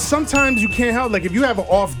 But sometimes you can't help. Like if you have an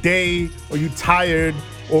off day or you're tired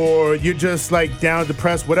or you're just like down,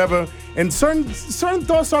 depressed, whatever, and certain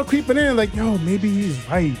thoughts start creeping in like, yo, maybe he's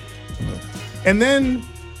right. And then,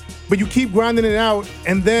 but you keep grinding it out,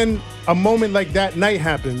 and then a moment like that night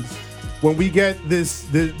happens when we get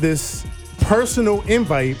this personal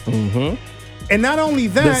invite. And not only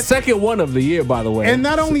that, The second one of the year, by the way. and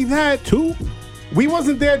not only that, two. we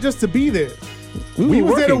wasn't there just to be there. We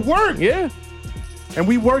was there to work. Yeah. And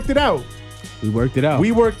we worked it out. We worked it out.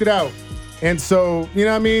 We worked it out. And so, you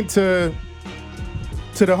know what I mean? To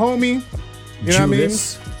the homie, you know what I mean?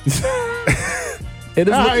 Judas. It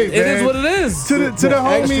is, Alright, it is man. what it is. To the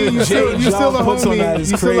homie, you still a puts on that homie.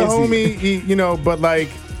 is You still a crazy. homie, you know, but like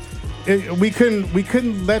we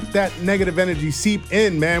couldn't let that negative energy seep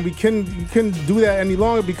in, man. We couldn't do that any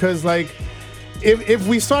longer because like if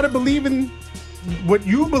we started believing what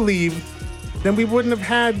you believed, then we wouldn't have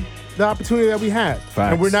had the opportunity that we had.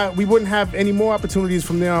 Facts. And we wouldn't have any more opportunities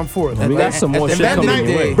from there on forth. We got some more At shit the end of coming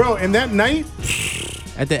the your day, way. Bro, and that night,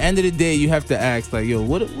 At the end of the day, you have to ask, like, yo,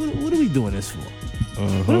 what are we doing this for?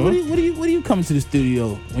 What do you come to the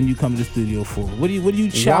studio when you come to the studio for? What do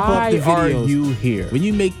you chop Why up the videos? are you here? When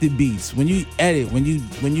you make the beats, when you edit, when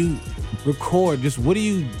you record, just what are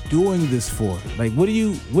you doing this for? Like, what are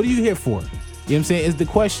you here for? You know what I'm saying? Is the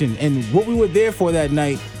question. And what we were there for that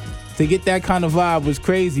night to get that kind of vibe was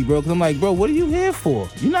crazy, bro. Because I'm like, bro, what are you here for?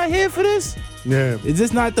 You're not here for this? yeah. Is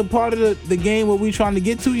this not the part of the game where we trying to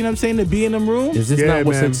get to? You know what I'm saying? To be in them rooms? Is this Yeah, not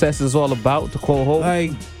what man. success is all about, to quote Hope?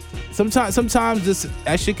 Like, sometimes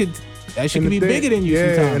that shit could And be the thing- bigger than you.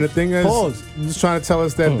 Yeah, sometimes. and the thing is, Pause. just trying to tell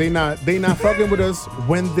us that they not fucking with us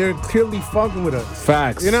when they're clearly fucking with us.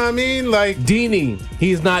 Facts. You know what I mean? Like, Dini,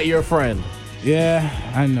 he's not your friend. Yeah,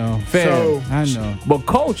 I know. so I know. But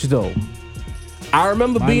Coach, though, I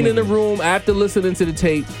remember My being in the nigga. room after listening to the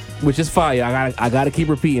tape, which is fire. I gotta keep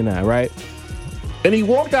repeating that, right? And he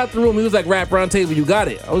walked out the room. He was like, "Rap Round Table, you got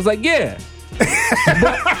it." I was like, "Yeah."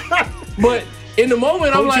 but in the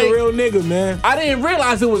moment, I'm Coach like, a real nigga, man. I didn't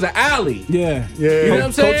realize it was an alley. Yeah. Yeah. You know what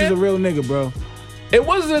I'm saying? Coach is a real nigga, bro. It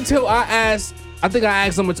wasn't until I asked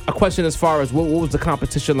him a question as far as what was the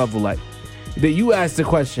competition level like. That you asked the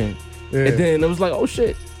question, Yeah. and then it was like, "Oh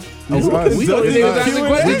shit." It's us. We know the It's niggas us. asking We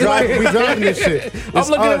questions. driving this shit. I'm It's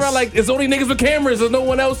looking us. around like it's only niggas with cameras. There's no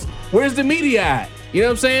one else. Where's the media at? You know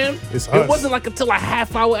what I'm saying? It's It us. wasn't like until a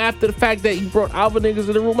half hour after the fact that you brought other niggas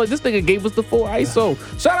in the room. Like this nigga gave us the full ISO.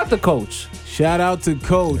 Shout out to Coach. Shout out to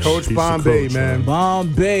Coach. Coach Piece of Bombay, Coach, man.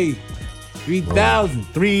 Bombay. 3,000.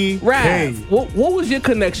 3K. Rav, what was your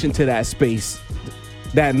connection to that space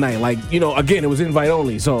that night? Like, you know, again, it was invite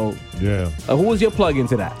only. So Yeah. who was your plug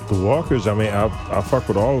into that? The Walkers, I mean, I fuck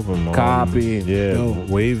with all of them. Copy. Yeah, Yo.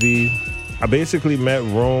 Wavy. I basically met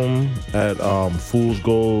Rome at Fool's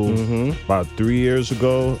Gold about 3 years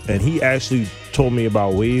ago, and he actually told me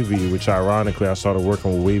about Wavy, which ironically I started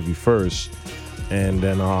working with Wavy first. And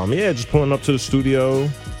then, just pulling up to the studio,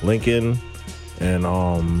 Lincoln, and,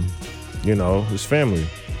 his family.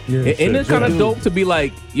 Yeah. And it's kind of Dude. dope to be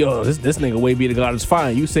like, yo, this nigga Wavy the God is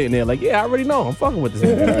fine. You sitting there like, yeah, I already know. I'm fucking with this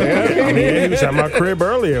nigga. I mean, he was at my crib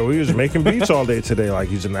earlier. We was making beats all day today. Like,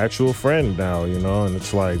 he's an actual friend now, and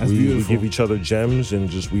it's like That's we beautiful. give each other gems and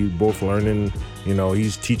just we both learning.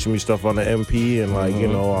 He's teaching me stuff on the MP and like,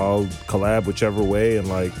 I'll collab whichever way and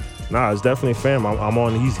like, nah, it's definitely fam. I'm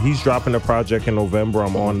on. He's dropping a project in November.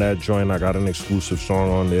 I'm on that joint. I got an exclusive song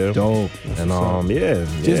on there. Dope. And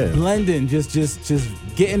Just blending, just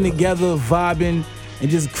getting together, vibing, and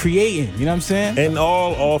just creating. You know what I'm saying? and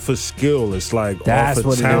all off of skill. It's like That's off of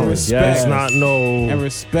what it talent. is. Yes. It's not no. And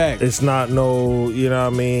respect. It's not no. You know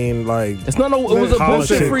what I mean? Like. It's not no, it was a Politics.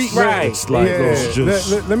 bullshit free right. It's like it's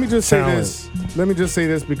just Let me just talent. say this. Let me just say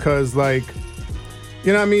this because, like,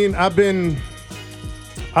 you know what I mean? I've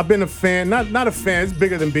been a fan, not a fan. It's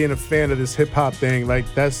bigger than being a fan of this hip hop thing. Like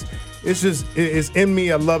it's in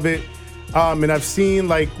me. I love it. And I've seen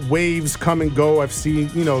like waves come and go. I've seen,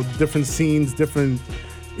 different scenes, different,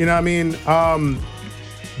 you know what I mean?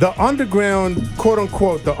 The underground, quote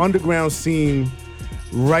unquote, the underground scene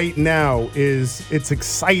right now it's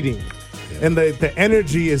exciting. And the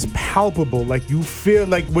energy is palpable. Like you feel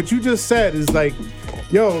like what you just said is like,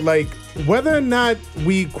 yo, like whether or not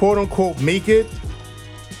we quote unquote make it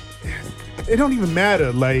don't even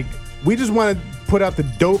matter. Like we just want to put out the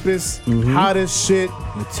dopest, hottest shit.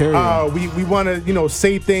 Material. We want to,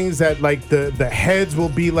 say things that like the heads will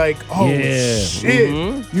be like, oh Yeah. shit.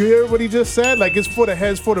 You hear what he just said? Like it's for the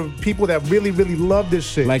heads, for the people that really, really love this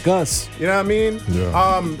shit. Like us. You know what I mean?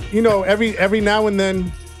 Yeah. Every now and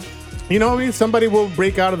then, you know what I mean? Somebody will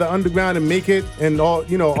break out of the underground and make it, and all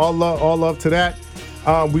love to that.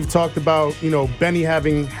 We've talked about, Benny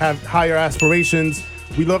have higher aspirations.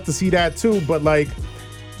 We love to see that too, but like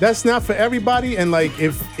that's not for everybody. And like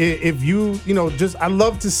if you just I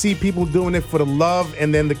love to see people doing it for the love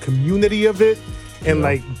and then the community of it and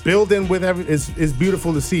like building with is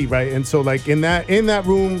beautiful to see, right? And so like in that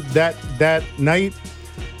room that night,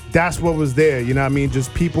 that's what was there. You know what I mean?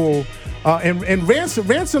 Just people. And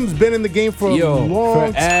Ransom's been in the game for a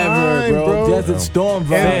long time, bro. Desert Storm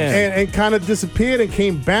vibes. And kind of disappeared and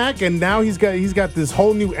came back, and now he's got this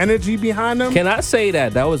whole new energy behind him. Can I say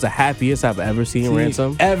that was the happiest I've ever seen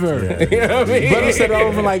Ransom? Ever. You know what I mean? Brother said I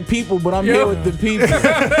don't even like people, but I'm here with the people.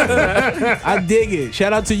 I dig it.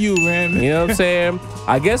 Shout out to you, Ram. You know what I'm saying?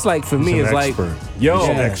 I guess like for me, He's it's an like, expert. yo, He's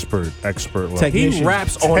an Yeah. expert. Level. Tech- he Technician.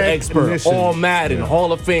 raps on expert, Technician. all Madden,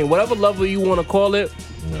 Hall of Fame, whatever level you want to call it,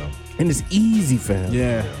 Yeah. and it's easy for him.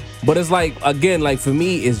 Yeah. But it's like, again, like for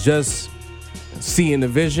me, it's just seeing the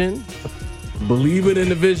vision, believing in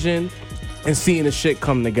the vision, and seeing the shit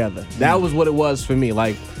come together. That was what it was for me.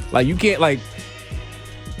 Like you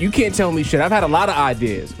can't tell me shit. I've had a lot of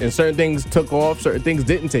ideas, and certain things took off, certain things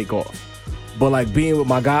didn't take off. But like being with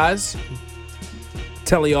my guys,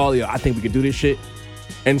 telling y'all, yo, I think we could do this shit,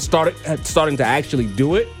 and starting to actually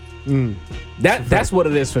do it. That's what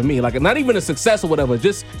it is for me. Like not even a success or whatever,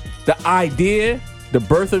 just the idea, the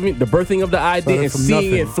birthing of the idea, Started and from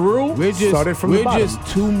seeing nothing. it through. We're Started from the bottom.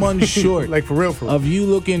 just 2 months short Like for real. of you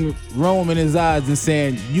looking Rome in his eyes and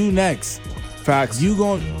saying, you next. Facts.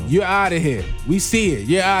 You're out of here. We see it.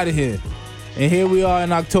 You're out of here. And here we are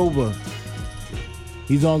in October.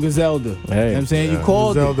 He's on Griselda. Hey. You know what I'm saying? You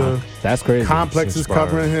called Zelda. it. That's crazy. Complex is Inspiring.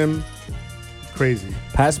 covering him. Crazy.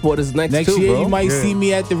 Passport is next Next too, year, bro. you might Yeah. see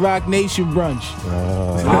me at the Rock Nation brunch.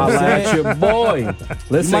 Holla at your boy. You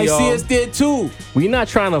Listen, might y'all. see us there too. We not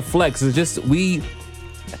trying to flex. It's just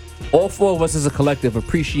all four of us as a collective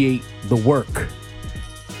appreciate the work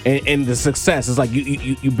and the success. It's like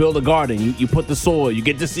you build a garden, you put the soil, you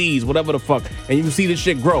get the seeds, whatever the fuck, and you see the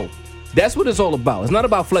shit grow. That's what it's all about. It's not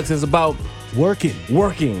about flexing. It's about Working.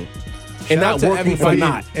 and not to working for everybody.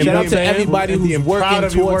 not. And Shout out being- to everybody and who's being working proud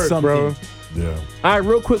of your towards work, something. bro. Yeah. All right,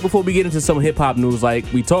 real quick before we get into some hip hop news, like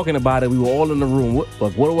we talking about it, we were all in the room.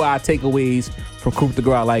 What were our takeaways from Coup de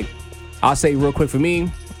Grace? Like, I'll say real quick for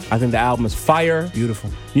me, I think the album is fire. Beautiful.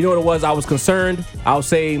 You know what it was? I was concerned. I'll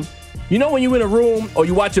say, you know when you in a room or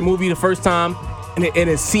you watch a movie the first time and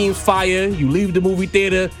it seems fire, you leave the movie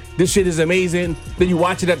theater, this shit is amazing, then you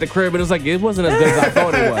watch it at the crib and it's like, it wasn't as good as I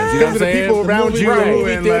thought it was. You know what I'm The saying? people around you Right.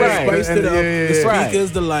 and They like, spiced it up. yeah, yeah, The yeah.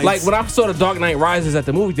 speakers, the lights. Like when I saw The Dark Knight Rises at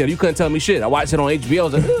the movie theater, you couldn't tell me shit. I watched it on HBO. I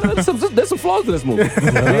was like, there's some flaws to this movie.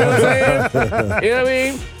 You know what I'm saying? You know what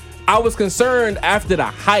I mean? I was concerned after the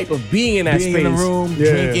hype of being in that being space. in the room,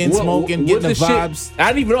 Yeah. drinking, smoking, getting the shit- vibes. I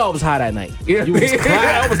didn't even know I was high that night. You know what I mean?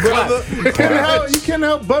 I was clapped. You can't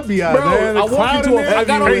help but be out, Bro, man. I walked into I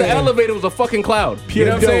got on the elevator. elevator, it was a fucking cloud. You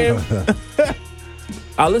know what I'm saying?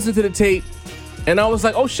 I listened to the tape and I was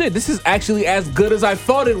like, oh shit, this is actually as good as I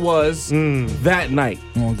thought it was that night.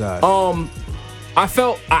 Oh God. I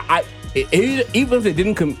felt even if they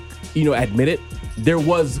didn't admit it, there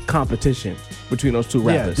was competition between those two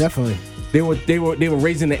yeah, rappers. definitely. They were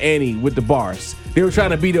raising the ante with the bars. They were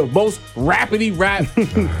trying to be the most rapidy rap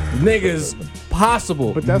niggas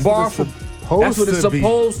possible. But that's bar what for it's supposed that's what it's to be.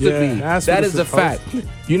 supposed to Yeah, be. that's what That it's is a fact. supposed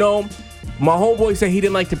You know, my homeboy said he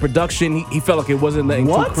didn't like the production. He felt like it wasn't nothing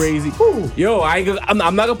What? too crazy. Who? Yo, I'm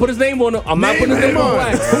not gonna put his name on it. I'm not putting his name on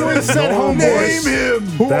wax. Who is said No homeboy?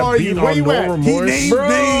 remorse. Who That are beat you? Where on you No at? Remorse. Bro,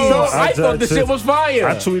 I I thought the just- shit was fire.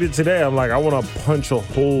 I tweeted today. I'm like, I want to punch a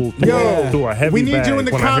hole Yo, through a heavy we need you in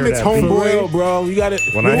the bag when I hear comments, that homeboy. beat. For real, bro. You got it.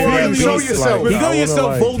 When I hear Who are that you? beat, Show like, yourself. I You got wanna, yourself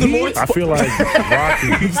like, Voldemort. I feel like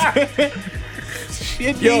Rocky.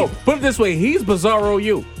 Yo, put it this way, he's Bizarro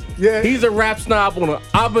you. Yeah. He's a rap snob on the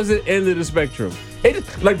opposite end of the spectrum.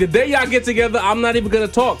 Like the day y'all get together, I'm not even gonna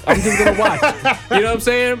talk. I'm just gonna watch. You know what I'm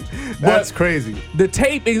saying? That's crazy. The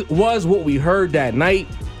tape was what we heard that night.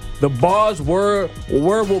 The bars were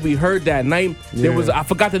what we heard that night. There was, I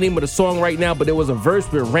forgot the name of the song right now, but there was a verse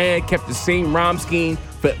where Rand kept the same rhyme scheme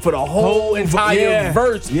for the whole entire yeah.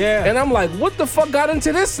 verse. Yeah. And I'm like, what the fuck got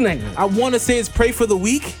into this nigga? I want to say it's Pray for the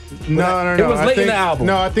Weak. No. It was I late in think- the album.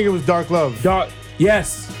 No, I think it was Dark Love. Dark.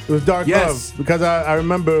 Yes. It was Dark Yes. Love because I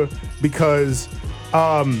remember because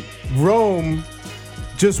Rome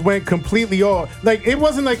just went completely off. Like it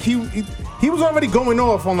wasn't like he was already going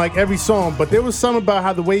off on like every song, but there was something about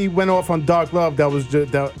how the way he went off on Dark Love that was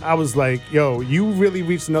just that I was like, yo, you really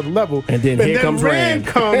reached another level. And then here comes Rand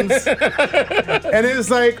comes, and it's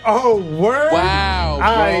like, oh, word. Wow, bro.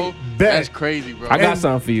 I bet. That's crazy, bro. I got And-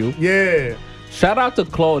 something for you. Yeah. Shout out to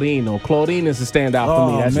Claudine, though. Claudine is a standout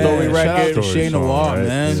for me. That story Shout out record. to Shay Story Noir, song, right?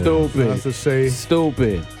 man. Yeah. Stupid. That's to say.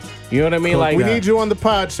 Stupid. You know what I mean? Like, We need you on the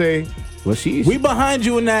pod, Shay. well, she's. We behind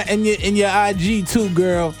you in that in your IG too,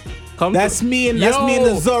 girl. Come That's me and that's Yo. me in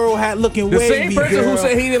the Zorro hat looking The wavy, same person girl. who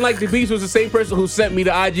said he didn't like the beats was the same person who sent me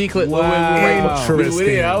the IG clip. Wow.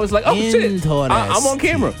 Interesting. I was like, oh shit, I'm on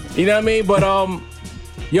camera. You know what I mean? But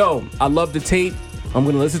yo, I love the tape. I'm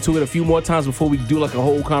gonna listen to it a few more times before we do like a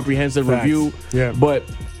whole comprehensive Facts. review. Yeah. But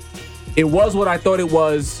it was what I thought it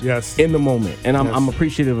was. Yes. In the moment, and Yes. I'm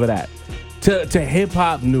appreciative of that. To hip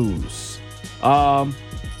hop news,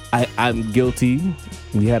 I'm guilty.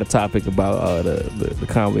 We had a topic about the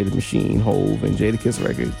Conway the Machine, Hove, and Jadakiss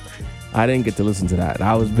record. I didn't get to listen to that.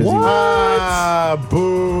 I was busy.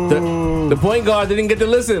 Boo. The point guard didn't get to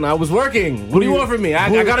listen. I was working. What do you want from me?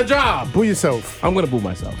 I got a job. Boo yourself. I'm gonna boo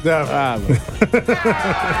myself. Yeah.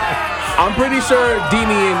 I'm pretty sure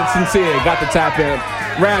Deanie and Sincere got the tap in.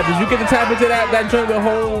 Rab, did you get the tap into that joint with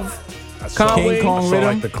Hove? Conway? King Kong So rhythm.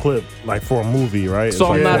 like the clip, like for a movie, right?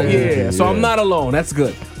 So It's I'm like not. for a movie, So I'm not alone. That's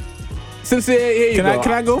good. Sincere, here you Can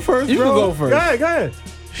go. I go first, You bro? can go first. Go ahead.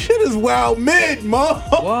 Shit is wild mid, mo.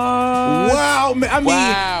 What? Wow, man. I mean,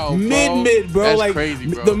 Wow, bro. mid, bro. That's like crazy,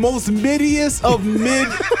 bro. the most midiest of mid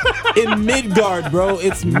in mid guard, bro.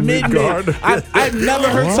 It's mid. Mid-guard. I've never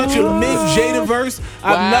heard such a mid Jada verse.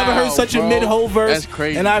 I've never heard such a bro. mid Ho verse. That's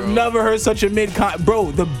crazy, and I've bro. never heard such a mid.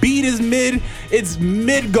 Bro, the beat is mid. It's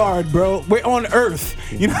mid guard, bro. We're on Earth.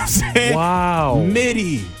 You know what I'm saying? Wow.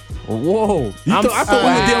 Midi. Whoa. I thought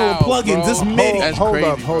we were dealing with plugins. This MIDI. That's hold crazy,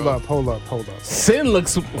 up, hold bro. up, hold up, hold up. Sin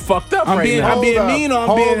looks fucked up I'm right being- now. I'm being mean or I'm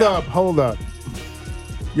hold being- up, hold up.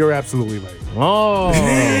 You're absolutely right. Oh.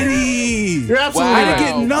 MIDI. You're absolutely I right.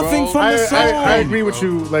 didn't get nothing bro. from the song. I agree with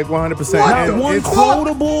you like 100%. Not And one it's-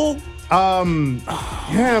 quotable.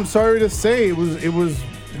 Yeah, I'm sorry to say it was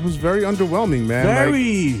very underwhelming, man. Like,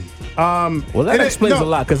 Very. Well, that And explains no. a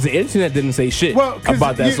lot because the internet didn't say shit well, 'cause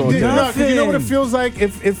about that song. you know what it Nothing. feels like? It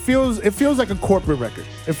feels like a corporate record.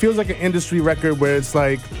 It feels like an industry record where it's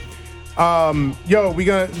like, yo,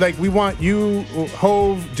 we want you,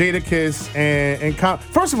 Hove, Jadakiss, and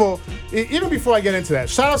first of all, even before I get into that,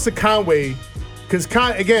 shout outs to Conway, because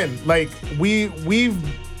again, like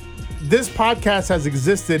this podcast has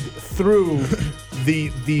existed through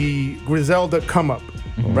the Griselda come up,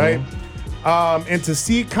 right? And to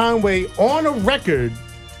see Conway on a record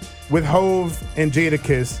with Hove and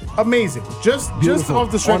Jadakiss, amazing. Just Beautiful.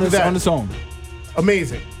 off the strength of that, on the song.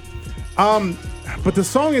 amazing. But the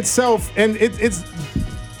song itself, and it's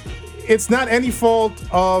not any fault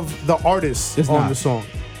of the artist It's on not. the song.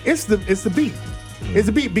 It's the beat. It's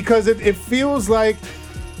the beat because it feels like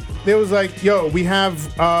there was like, yo, we have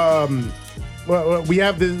the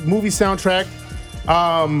movie soundtrack.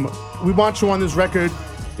 We want you on this record.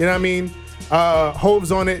 You know what I mean?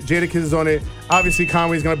 Hove's on it, Jadakiss is on it. Obviously,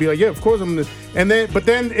 Conway's gonna be like, yeah, of course I'm gonna. But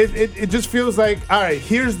then it just feels like, all right,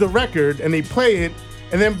 here's the record, and they play it,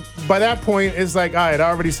 and then by that point, it's like, all right, I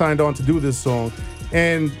already signed on to do this song,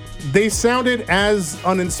 and they sounded as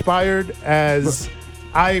uninspired as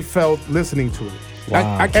I felt listening to it.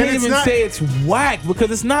 I And can't it's even not- say it's whack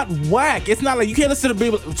because it's not whack. It's not like you can't listen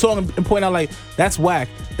to the song and point out like that's whack.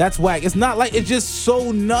 That's whack. It's not like it's just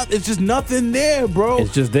so it's just nothing there, bro.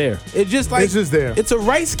 It's just there. It's just like It's just there. It's a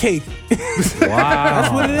rice cake. Wow.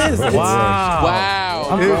 That's what it is. It's-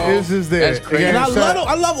 Wow. It's just there. That's crazy. And Again,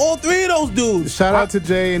 I love all three of those dudes. shout out to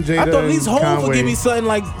Jay and Jada. I thought at least and Hov would Conway. give me something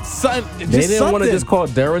like something. Just They didn't want to something. just call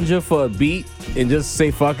Derringer for a beat and just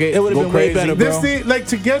say fuck it. It would've go been way crazy. better, bro.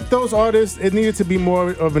 To get those artists, it needed to be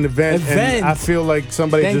more of an event. Event. And I feel like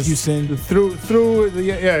somebody Thank just you, Sin. threw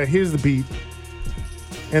here's the beat.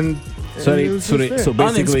 And So it was just there.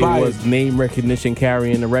 basically it Uninspired. was name recognition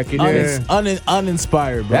carrying the record. Yeah.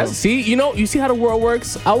 Uninspired, bro. That's you see how the world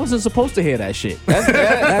works. I wasn't supposed to hear that shit.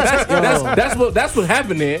 That's what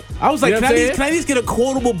happened there. I was like, You know can what I I'm at least get a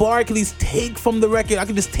quotable bar? I can at least take from the record. I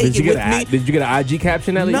can just take Did you it with get me. did you get an IG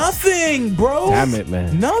caption at least? Nothing, bro. Damn it,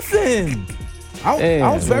 man. Nothing. I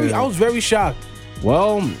Damn, was very shocked.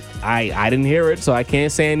 Well, I didn't hear it, so I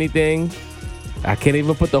can't say anything. I can't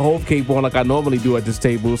even put the Hove cape on like I normally do at this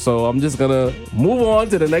table, so I'm just gonna move on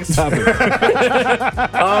to the next topic.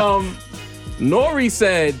 Nori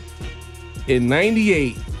said in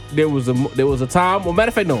 '98 there was a time. Well, matter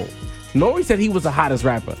of fact, no. Nori said he was the hottest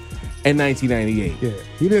rapper in 1998. Yeah,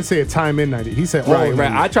 he didn't say a time in 90. He said all Right, of right.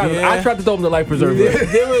 them. I tried to throw him the life preserver.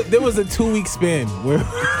 There was a 2-week span where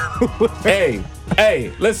hey,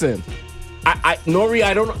 listen. Nori,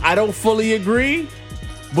 I don't fully agree,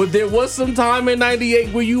 but there was some time in '98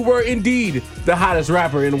 where you were indeed the hottest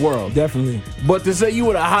rapper in the world. definitely But to say you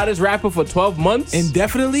were the hottest rapper for 12 months?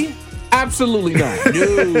 indefinitely. Absolutely not.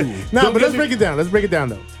 No. Nah, but let's break it down. Let's break it down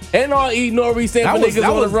though. NRE Nori stand for niggas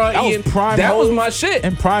on the run. that was Ian. prime. That was Hov my shit.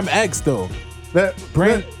 And Prime X though. Let's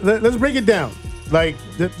break it down. Like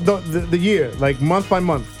the year, like month by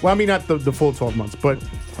month. Well, I mean not the full 12 months, but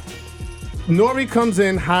Nori comes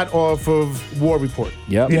in hot off of War Report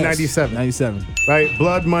Yep. in Yes. 97. 97. Right?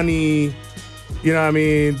 Blood Money, you know what I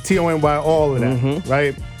mean? TONY, all of that, Mm-hmm.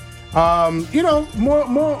 right?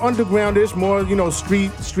 More undergroundish, more,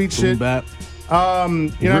 street Boom shit. bap. You know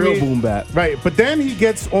what I Real mean? boom bap. Right. But then he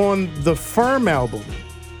gets on the Firm album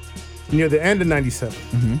near the end of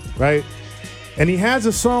 97, right? And he has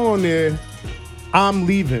a song on there, I'm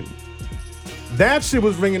Leaving. That shit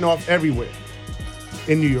was ringing off everywhere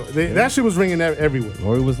in New York. That shit was ringing everywhere,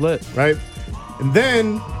 Nori was lit. right? And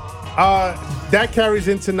then that carries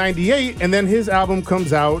into 98, and then his album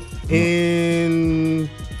comes out in,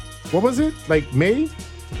 what was it? Like May?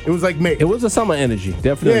 It was like May. It was a summer energy.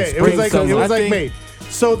 Definitely. Yeah, it was like summer. it was I like think- May.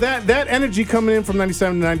 So that energy coming in from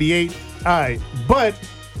 97 to 98, all right. But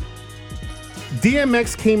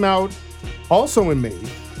DMX came out also in May.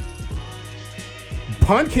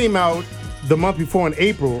 Pun came out the month before in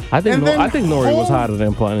April. I think And then Nori was Hov- hotter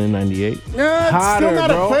than Pun in '98. Hotter, still not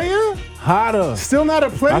bro. a player? Hotter. Still not a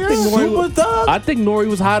player? I think Super Thug. I think Nori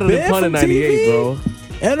was hotter than Bad Pun in from '98, TV? bro.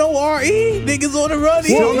 NORE. Niggas on the run.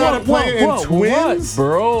 Still not a player in What, Twins?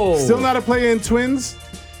 bro? Still not a player in Twins?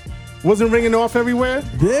 wasn't ringing off everywhere.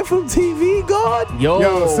 They're from TV, God.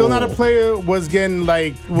 Yo, Still Not a Player was getting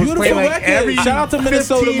like Beautiful playing like record. every Shout out to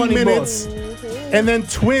Minnesota 15 Money minutes. Boss. And then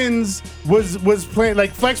Twins was playing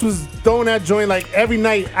like Flex was throwing that joint like every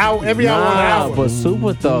night out, every hour on hour. But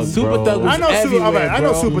Super Thug, Super bro. Thug was I know, everywhere, all right, I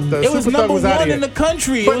know bro. Super Thug. It was Super Thug number was out of one here. in the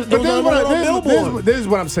country. But it was this is number what one on Billboard. this is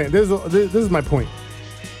what I'm saying. This is my point.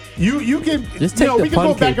 You can Just take the we could go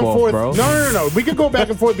pun back cape and off, forth. bro. No. We could go back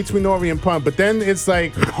and forth between Nori and Pun, but then it's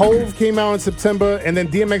like Hove came out in September, and then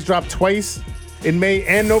DMX dropped twice in May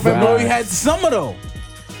and November. Nori had summer though.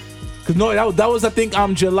 Cause no, that was I think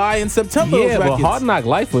July and September. Yeah, those but records. Hard Knock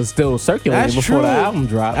Life was still circulating That's before true. the album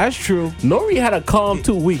dropped. That's true. Nori had a calm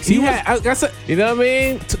 2 weeks. He had, I said, You know what I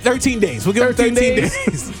mean? 13 days. We'll give him 13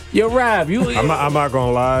 days. Yo, Rav, you. I'm not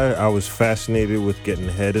gonna lie. I was fascinated with getting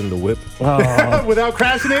head in the whip Without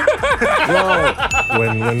crashing it.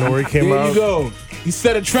 when Nori came There out. you go. He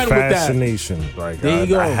set a trend with that. Fascination. Like There you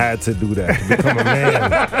go. I had to do that to become a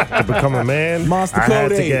man. To become a man, Monster I had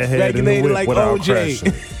Code to 8, get head in the regulated whip like without OJ.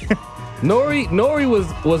 crashing. Nori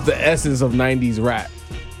was the essence of 90s rap.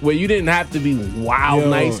 Where you didn't have to be wild Yo,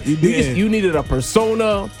 nice. you didn't. You needed a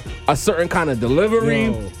persona, a certain kind of delivery,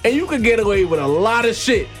 Yo. and you could get away with a lot of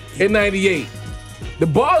shit in 98. The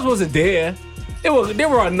bars wasn't there. There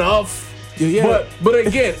were enough. Yeah. But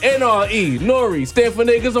again, NRE, Nori, stand for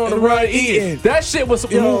niggas on the run eating. That shit was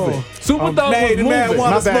moving. Super Thug was moving. man My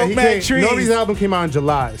wanna bad. smoke He mad came, trees. Nori's album came out in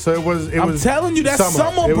July, so it was. I'm telling you, that's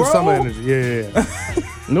summer, It was bro. summer energy. Yeah.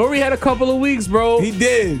 Nori had a couple of weeks, bro. He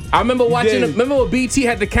did. I remember watching. did. Remember when BT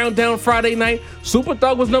had the countdown Friday night? Super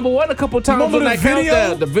Thug was number one a couple times Remember on the that video?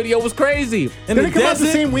 countdown. The video was crazy. In Did the it come out the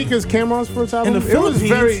desert, same week as Cameron's first album? in the It was Philippines.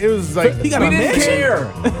 very. It was like He got We a didn't mansion?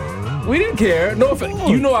 care. We didn't care. No offense.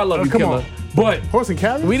 You know I love you, come Killer. on. But Horse and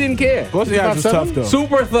Carriage. we didn't care. Ghost of the Yards was Top tough seven? though.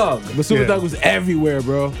 Super Thug. But Super Yeah. Thug was everywhere,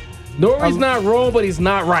 bro. Nori's not wrong, but he's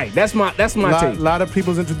not right. That's my take. lot of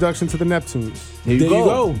people's introduction to the Neptunes. Here There you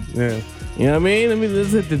go. Yeah. You know what I mean?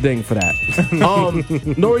 Let's hit the ding for that.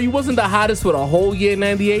 Nori, you wasn't the hottest for the whole year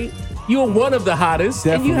 98. You were one of the hottest.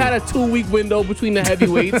 And you had a 2-week window between the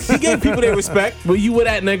heavyweights. He gave people their respect. But you were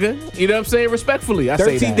that nigga. You know what I'm saying? Respectfully, I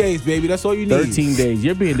say 13 that. days, baby. That's all you need. 13 days.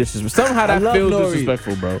 You're being disrespectful. Somehow I that love feels Nori.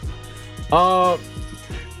 disrespectful, bro.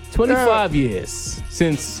 25 years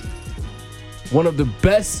since one of the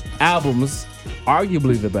best albums,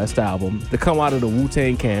 arguably the best album, to come out of the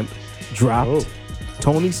Wu-Tang camp, dropped.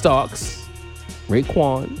 Tony Stark's,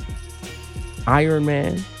 Raekwon, Iron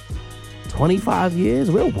Man. 25 years?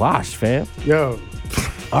 We're washed, fam. Yo,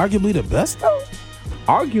 Arguably the best though?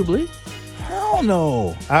 Arguably. Hell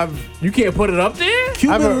no. You can't put it up there?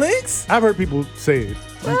 Cuban Links? I've heard people say it.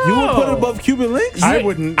 You would put it above Cuban Links? I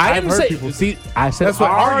wouldn't. I I've didn't heard say. people- See, I said That's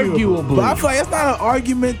what arguably. But I feel like that's not an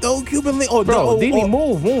argument though. Cuban Link. Oh, Bro, Dini,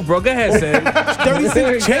 move, bro. Go ahead, Sen.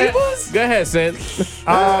 36 Chambers? Go ahead, Sen.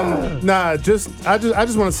 Nah, I just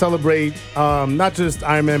want to celebrate not just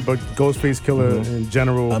Iron Man but Ghostface Killer in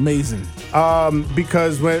general. Amazing.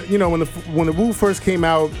 Because when the Wu first came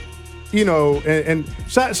out, and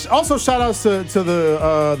shout outs to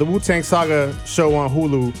the Wu-Tang Saga show on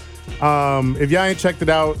Hulu. If y'all ain't checked it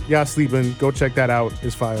out, y'all sleeping, go check that out.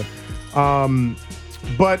 It's fire.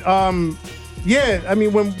 Yeah, I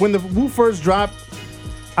mean when the Wu first dropped,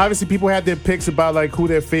 obviously people had their picks about like who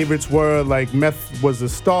their favorites were. Like Meth was the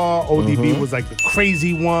star, ODB was like the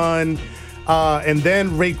crazy one. And then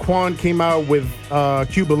Raekwon came out with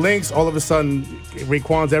Cuba Links. All of a sudden,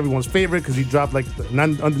 Raekwon's everyone's favorite because he dropped like an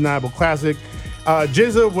undeniable classic.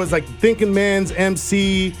 Jizza was like Thinking Man's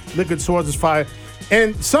MC. Liquid Swords was fire.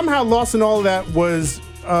 And somehow lost in all of that was,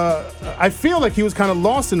 I feel like he was kind of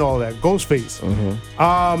lost in all of that, Ghostface.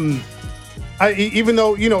 Even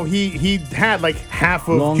though, he had like half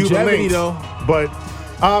of Cuba Longevity, Links. though. But,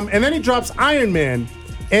 and then he drops Iron Man.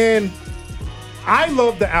 And I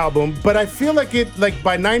love the album, but I feel like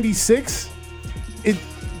by 96,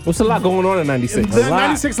 What's a lot going on in 96?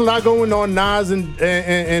 96 a lot going on. Nas and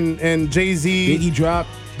Jay-Z. Biggie drop.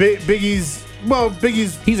 Biggie's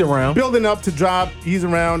He's around. building up to drop. He's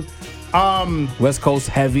around. West Coast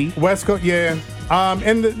heavy. West Coast, yeah.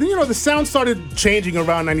 And the sound started changing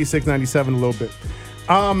around 96, 97 a little bit.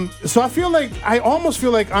 So I almost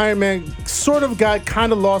feel like Iron Man sort of got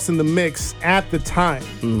kind of lost in the mix at the time,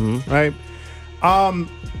 right?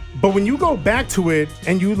 But when you go back to it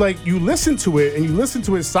and you listen to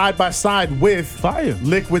it side by side with Fire.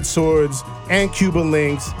 Liquid Swords and Cuban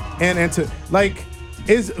Links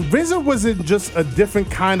RZA was in just a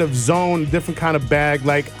different kind of zone, different kind of bag.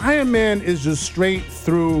 Like Iron Man is just straight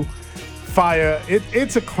through fire.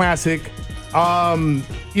 It's a classic. You know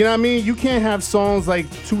what I mean? You can't have songs like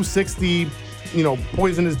 260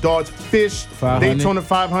 Poisonous Darts, Fish, 500. Daytona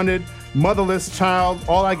 500, Motherless Child,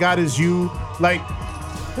 All I Got Is You. Like,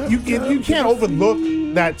 you can't overlook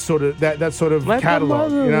that sort of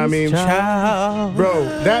catalog. You know what I mean? Bro,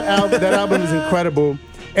 that album is incredible.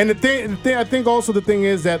 And the thing I think also the thing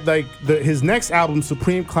is that like his next album,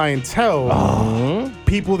 Supreme Clientele,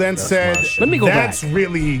 people then said, Let me go that's back.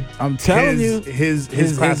 really I'm telling you, his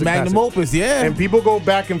magnum classic. opus, yeah. And people go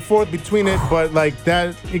back and forth between it, but like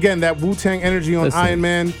that again, that Wu-Tang energy on Listen. Iron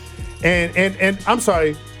Man, and I'm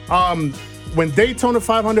sorry, when Daytona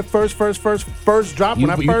 500 first dropped, when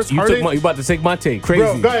I first heard it, you about to take my take. Crazy.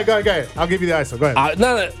 bro, go ahead. I'll give you the ISO. Go ahead.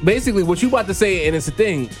 No, basically what you about to say, and it's the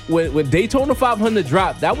thing, when Daytona 500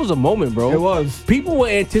 dropped, that was a moment, bro. It was. People were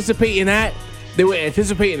anticipating that. They were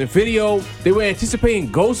anticipating the video. They were anticipating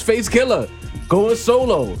Ghostface Killer going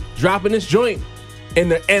solo, dropping this joint,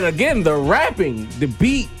 and again the rapping, the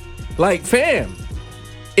beat, like fam,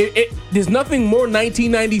 there's nothing more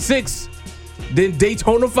 1996 than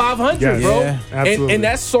Daytona 500, Yes. bro. Yeah, absolutely. And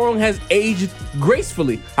that song has aged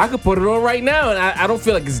gracefully. I could put it on right now, and I don't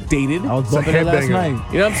feel like it's dated. I was It's a bumping it last headbanger.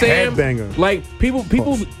 night. You know what I'm saying? Headbanger. Like people,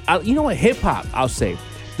 you know what? Hip hop, I'll say,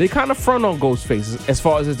 they kind of front on Ghostface as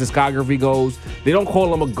far as his discography goes. They don't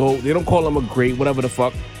call him a GOAT. They don't call him a great, whatever the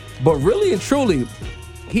fuck. But really and truly,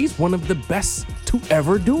 he's one of the best to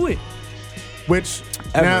ever do it. Which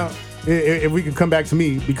Ever. now, if we can come back to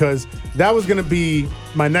me, because that was gonna be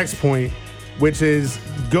my next point, which is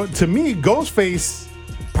to me, Ghostface,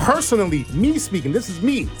 personally, me speaking, this is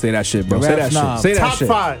me. Say that shit, bro. The Say rap that snob. shit. Say that Top shit.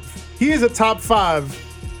 5. He is a top 5.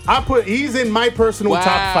 He's in my personal Wow,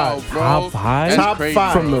 top 5. bro. Top 5? That's Top crazy.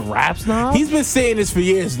 5. From the raps now? He's been saying this for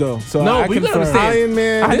years, though. So No, I we gotta confirm. understand. Iron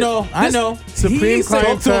Man. I know. Supreme He's talk to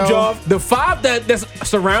him, Clientele. Job. The 5 that's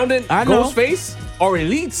surrounding I know. Ghostface are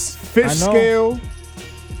elites. Fish I Scale.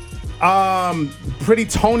 Pretty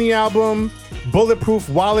Tony album. Bulletproof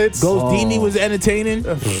Wallets. Ghostdini was entertaining.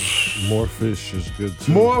 More Fish is good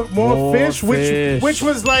too. More Fish, Fish. which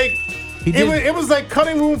was like it was like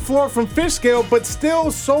cutting room floor from Fish Scale, but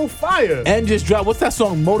still so fire. And just dropped, what's that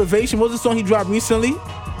song? Motivation. What's the song he dropped recently?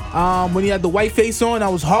 When he had the white face on,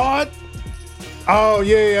 that was hard. Oh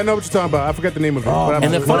yeah, I know what you're talking about. I forgot the name of it. But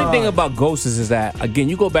And the I'm- funny thing about Ghosts is that, again,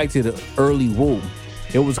 you go back to the early Wu,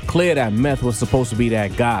 it was clear that Meth was supposed to be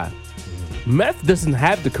that guy. Meth doesn't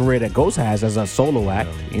have the career that Ghost has as a solo act.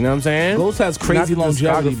 You know what I'm saying? Ghost has crazy not the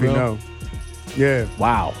longevity, discography, bro. no. Yeah.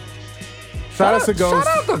 Wow. Shout out to Ghost.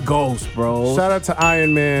 Shout out to Ghost, bro. Shout out to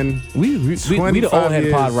Iron Man. We the 25 old head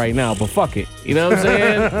years. pod right now, but fuck it. You know what I'm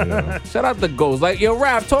saying? Shout out to Ghost. Like, yo,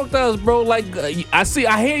 Raph, talk to us, bro. Like, I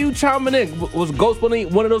hear you chiming in. Was Ghost one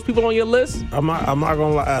of those people on your list? I'm not gonna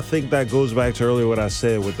lie. I think that goes back to earlier what I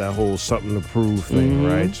said with that whole something to prove thing,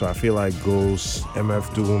 right? So I feel like Ghost,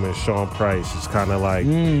 MF Doom, and Sean Price is kind of like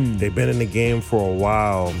they've been in the game for a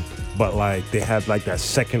while, but like they had like that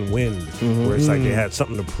second wind where it's like they had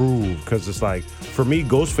something to prove. Because it's like, for me,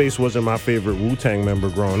 Ghostface wasn't my favorite Wu-Tang member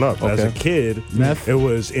growing up. As a kid, Meth? it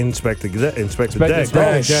was Inspector Deck. Deck.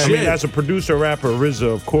 I Shit. mean, as a producer, rapper,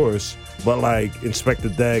 RZA, of course, but like Inspector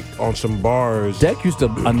Deck on some bars. Deck used to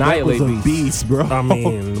That annihilate was a beats. beast, bro. I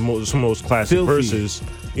mean, some most classic Filthy. verses,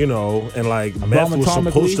 and like Meth was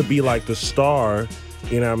Atomic supposed to League. be like the star,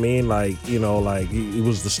 you know what I mean? Like, like he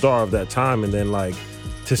was the star of that time, and then like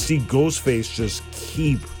to see Ghostface just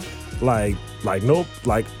keep nope,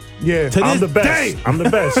 like Yeah. To I'm this the best. day. I'm the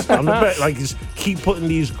best. I'm the best. Like just keep putting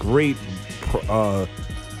these great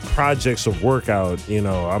projects of work out,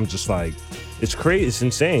 I'm just like, it's crazy, it's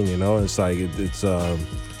insane, It's like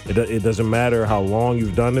it doesn't matter how long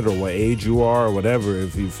you've done it or what age you are or whatever.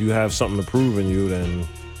 If you have something to prove in you, then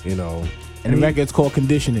And the record's called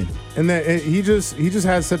Conditioning. And then he just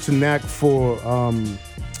has such a knack for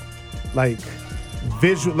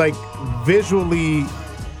visually.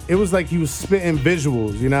 It was like he was spitting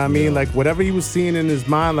visuals, you know what I mean? Like whatever he was seeing in his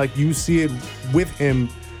mind, like you see it with him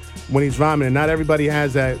when he's rhyming. And not everybody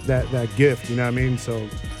has that gift, you know what I mean? So,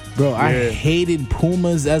 Bro, I Yeah. hated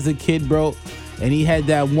Pumas as a kid, bro. And he had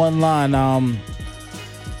that one line,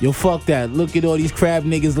 yo, fuck that. Look at all these crab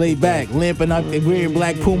niggas laid back, limping up and wearing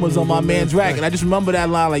black Pumas on my man's rack. And I just remember that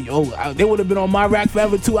line like, they would have been on my rack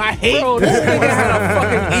forever too. I hate Bro, this nigga had a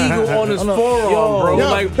fucking eagle on his forearm, bro. yeah,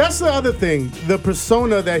 Like, that's the other thing. The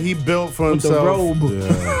persona that he built for with the himself. robe.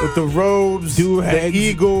 With the robes, the Do-rags.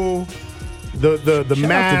 eagle, the Shout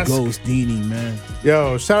mask. out to Ghostdini, man.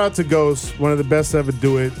 Yo, shout out to Ghost, one of the best to ever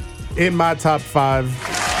do it. In my top 5.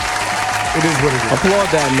 It is what it is. applaud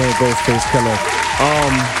that man, Ghostface Killer.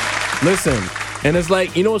 Listen, and it's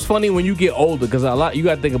like, what's funny when you get older, because you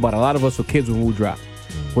got to think about it, a lot of us were kids when Wu dropped.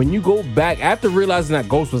 When you go back, after realizing that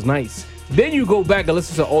Ghost was nice, Then you go back and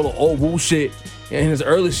listen to all the old Wu shit and his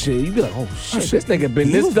early shit. You be like, oh shit, this nigga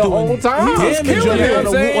been this the whole time. He was Killing it,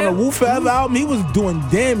 damage on on the Wu Fab album. He was doing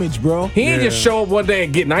damage, bro. He ain't just show up one day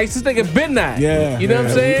and get nice. This nigga been that. Yeah. You know what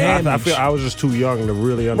I'm saying? I feel I was just too young to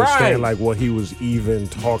really understand Right. like what he was even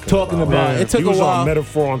talking about. about. It took he was a while. on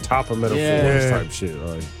metaphor on top of metaphor Yeah. type shit.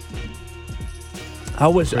 Like, I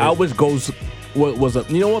wish Ghost was up.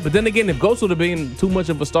 You know what? But then again, if Ghost would have been too much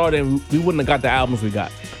of a star, then we wouldn't have got the albums we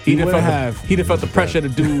got. He didn't wouldn't felt have. He didn't felt the pressure to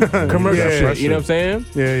do commercial Yeah. shit. You know what I'm saying?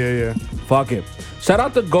 Yeah. Fuck it. Shout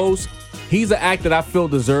out to Ghost. He's an act that I feel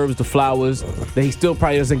deserves the flowers that he still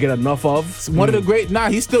probably doesn't get enough of. One of the great. Nah,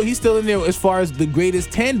 he's still in there as far as the greatest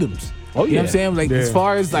tandems. Oh, You know yeah. what I'm saying? Like Yeah. as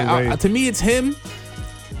far as like Right. to me, it's him.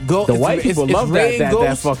 Go. The white people love Ray that and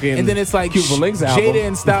that fucking and then it's like Cuban Links album. Jada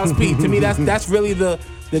and Styles P. To me, that's really the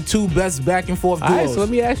two best back and forth All duos. right, so let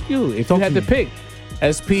me ask you: if you had to pick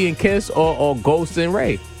SP and Kiss or Ghost and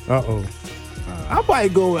Ray, I'll probably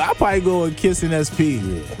go with Kiss and SP.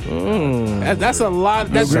 That's a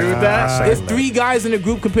lot. That's agree with that? It's 3 guys in the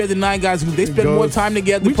group compared to 9 guys in the group. They spend more Ghost- time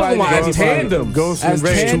together. We talking probably about than as anybody. tandem. Ghost As and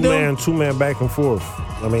Ray. tandem? two man back and forth.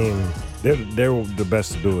 I mean, they're the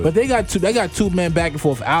best to do it. But they got 2 men back and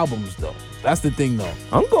forth albums though. That's the thing though.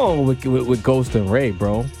 I'm going with Ghost and Ray,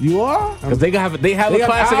 bro, You are? because they have a They got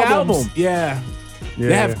classic albums. album. Yeah.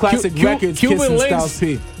 They have classic Cu- records. Cuban Kiss and Links. Styles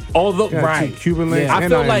P. Although Yeah, right, Cuban Links Yeah. I and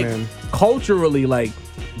feel Iron like Man. culturally, like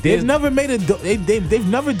They've never made a. They've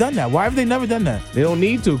never done that. Why have they never done that? they don't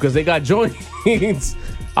need to because they got joints.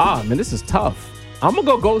 Man, this is tough. I'm gonna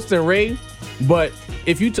go Ghost and Ray, but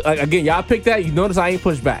if you again, y'all pick that. You notice I ain't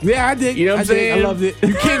pushed back. Yeah, I did. You know what I'm saying? I loved it.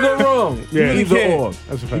 You can't go wrong. Yeah. Either can't. or.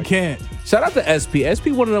 That's a You fact. can't. Shout out to SP. SP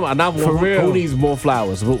one of them. And I'm For real. who needs more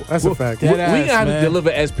flowers. That's a fact. We Dead gonna ass, have to man.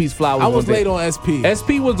 deliver SP's flowers. I was one day. late on SP.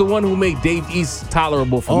 SP was the one who made Dave East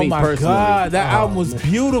tolerable for Oh me my personally. god, that album was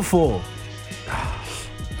beautiful.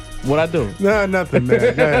 What I do? Nah, nothing, man. Go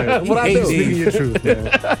ahead. What I do? Speaking your truth,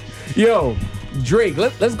 man. Yo, Drake,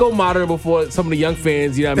 let's go modern before some of the young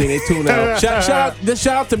fans, you know what I mean, they tune out. Shout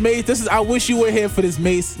out to Mace. This is. I wish you were here for this,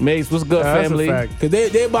 Mace. Mace, what's good, That's family? a fact. Cause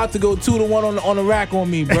they about to go 2-1 on the rack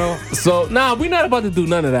on me, bro. So, nah, we not about to do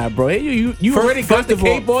none of that, bro. Hey, you already got the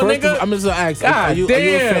cape on, nigga? I'm just gonna ask. God are you a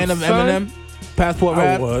damn, fan of son. Eminem? Passport I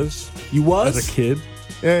rap. was You was as a kid.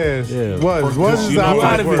 Yes. Yeah. Was is You know, out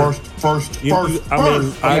out of of here. I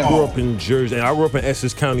mean, I grew up in Jersey, and I grew up in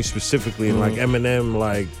Essex County specifically, and like Eminem,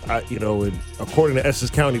 like according to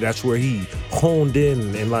Essex County, that's where he honed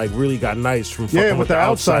in and like really got nice from fucking Yeah, with the the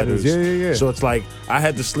Outsiders. Yeah. So it's like I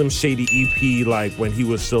had the Slim Shady EP like when he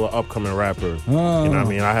was still an upcoming rapper. You know what I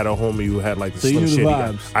mean? I had a homie who had like the So you Slim knew the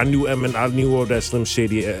Shady. vibes. I knew I knew all that Slim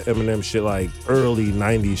Shady Eminem shit like early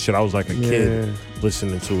 '90s shit. I was like a kid Yeah.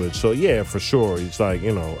 listening to it. So yeah, for sure, it's like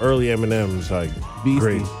early Eminem's like Beastie.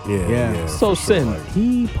 great. Yeah. So, for sure, Sin, like-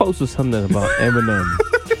 he posted something about Eminem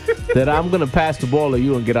that I'm going to pass the ball to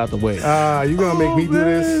you and get out the way. You gonna make me do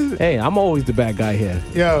this? Hey, I'm always the bad guy here.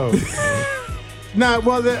 Yo. Nah,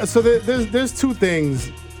 well, there's 2 things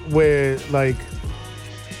where like,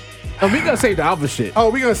 And we going to save the album shit.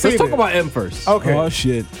 we gonna save Let's talk it. about M first. Okay. Oh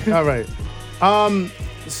shit. All right.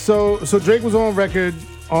 So Drake was on record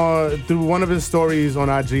through one of his stories on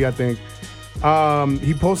IG, I think.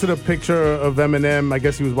 He posted a picture of Eminem. I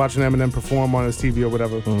guess he was watching Eminem perform on his TV or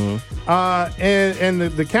whatever. And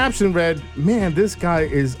the caption read, "Man, this guy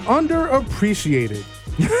is underappreciated."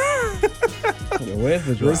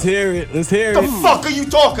 Let's hear it. Let's hear What it. the fuck are you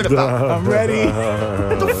talking about? I'm ready.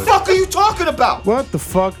 What the fuck are you talking about? What the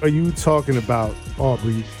fuck are you talking about,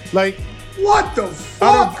 Aubrey? Like, What the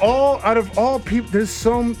fuck? out of all people, there's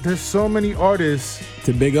so many artists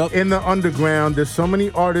To big up. in the underground. There's so many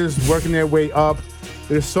artists working their way up.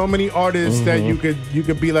 There's so many artists that you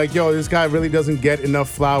could be like, yo, this guy really doesn't get enough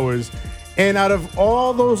flowers. And out of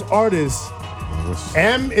all those artists,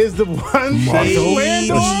 M is the one that land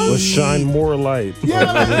on. Let's shine more light.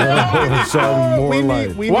 Yeah, Shine more we light.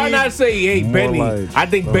 need, we Why need, not say, hey, More Benny? light. I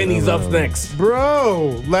think Benny's up next.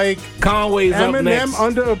 bro? Like Conway's up Eminem next.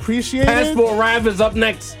 underappreciated. Passport Rap is up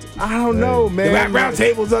next. I don't know, man. The rap round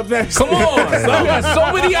table's up next. Come on. son. We got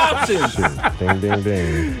so many options. Ding, ding,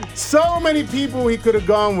 ding. So many people he could have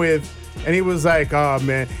gone with, and he was like, "Oh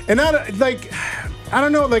man." And I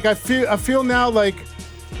don't know. Like I feel now like,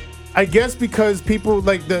 I guess because people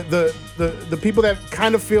like the people that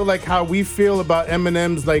kind of feel like how we feel about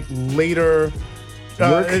Eminem's like later.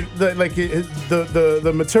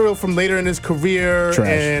 The material from later in his career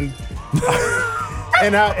Trash.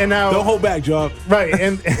 and now Don't hold back, Job. right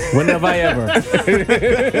and When have I ever?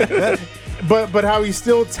 but how he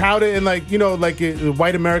still touted and like, you know, like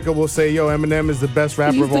white America will say, yo, Eminem is the best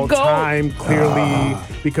rapper He's of the all GOAT. time, clearly,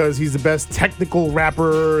 because he's the best technical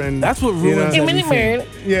rapper, and That's what ruins everything.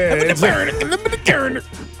 Yeah,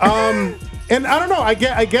 and I don't know. I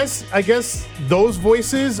guess those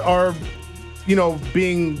voices are, you know,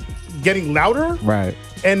 getting louder. Right.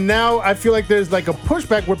 And now I feel like there's like a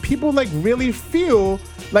pushback where people like really feel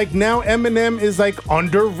like now Eminem is like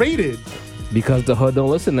underrated. Because the hood don't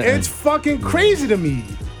listen to him. It's fucking crazy to me.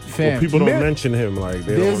 Fam, People don't Man. mention him like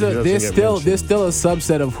they there's don't, there's still a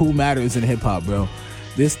subset of who matters in hip hop, bro.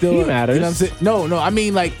 There's still He matters. You know what I'm saying? No, I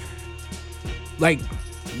mean like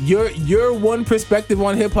your one perspective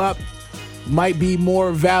on hip hop might be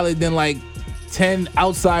more valid than like 10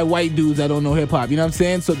 outside white dudes that don't know hip hop. You know what I'm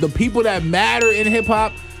saying? So the people that matter in hip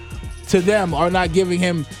hop, to them, are not giving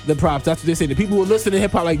him the props. That's what they say. The people who listen to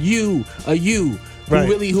hip hop like you, Right.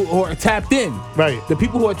 who are tapped in. Right. The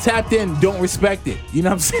people who are tapped in don't respect it. You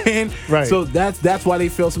know what I'm saying? Right. So that's why they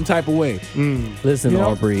feel some type of way. Listen, You know?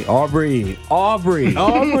 Aubrey. Aubrey,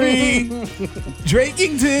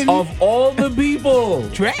 Drakington, Of all the people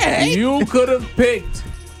Drake. you could have picked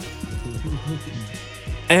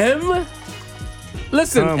M.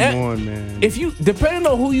 Listen, Come M- on, man. if you, depending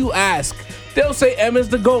on who you ask, they'll say M is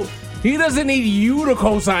the GOAT. He doesn't need you to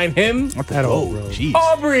co-sign him. At all, bro. Jeez.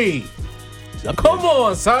 Aubrey, come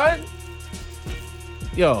on, son.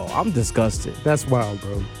 Yo, I'm disgusted. That's wild,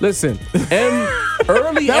 bro. Listen, M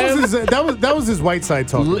early That M. was his. That was his white side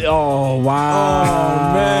talking. Oh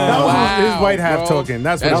wow, That was Wow, his white half bro. talking.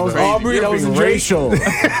 That's what That's it was. crazy. Aubrey, You're that was being Drake. racial.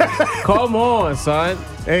 Come on, son.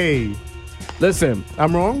 Hey, Listen,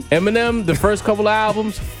 I'm wrong. Eminem, the first couple of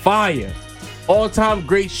albums, fire. All-time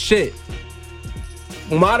great shit.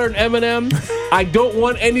 Modern Eminem, I don't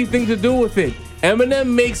want anything to do with it.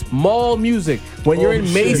 Eminem makes mall music. When you're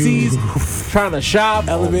in Macy's, trying to shop,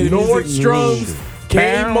 Elevated music. Nordstrom's,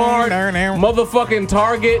 Kmart, motherfucking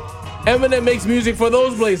Target, Eminem makes music for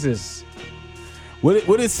those places. What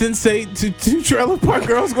did Sin say to two Trailer Park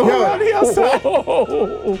Girls go Yo. around the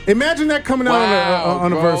outside? Imagine that coming out Wow,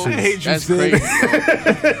 on a bro. versus. hate you, That's Sid.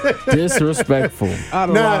 crazy. Disrespectful. Out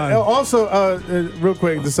of Nah, line. also, real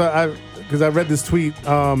quick, because I read this tweet.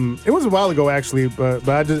 It was a while ago actually, but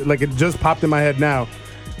I just like it just popped in my head now.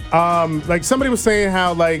 Like somebody was saying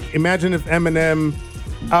how like imagine if Eminem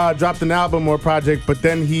dropped an album or a project, but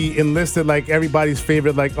then he enlisted like everybody's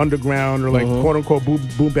favorite like underground or like quote unquote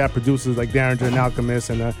boom bap producers like Derringer and Alchemist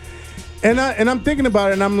and I'm thinking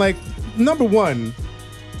about it and I'm like, number one,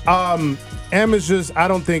 M is just I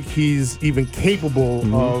don't think he's even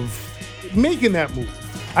capable of making that move.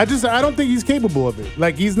 I don't think he's capable of it.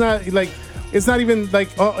 Like he's not like it's not even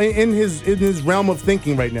like in his realm of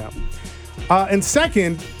thinking right now. And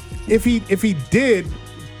second, if he did,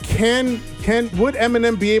 would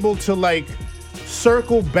Eminem be able to like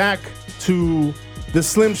circle back to the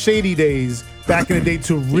Slim Shady days back in the day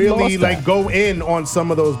to really lost like that. go in on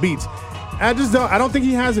some of those beats? I don't think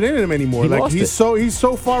he has it in him anymore. He Like lost he's it.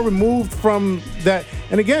 so far removed from that.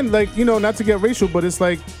 And again, like, you know, not to get racial, but it's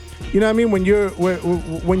like, you know what I mean?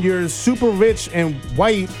 When you're super rich and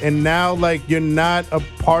white and now like you're not a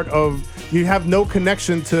part of, you have no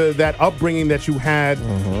connection to that upbringing that you had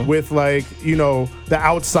with like, you know, the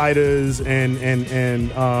Outsiders and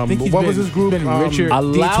think he's what was been- his group? been Richard-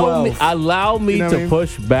 Allow me You know what to I mean?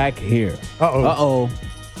 push back here. Uh-oh.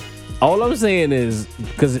 All I'm saying is,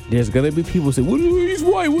 because there's gonna be people say, he's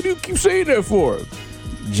white. What do you keep saying that for?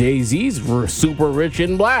 Jay-Z's super rich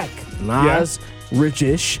and black. Nas,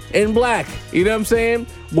 richish and black. You know what I'm saying?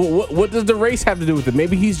 Well, what does the race have to do with it?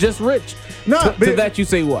 Maybe he's just rich. No, to but- that you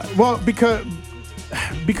say what? Well,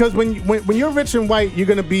 because when you're rich and white, you're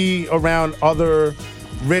gonna be around other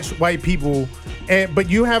rich white people, but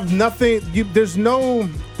you have nothing. There's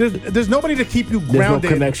nobody to keep you There's no grounded.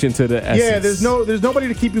 connection to the essence. Yeah, there's nobody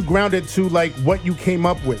to keep you grounded to like what you came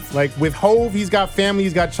up with. Like with Hove, he's got family,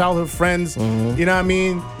 he's got childhood friends. You know what I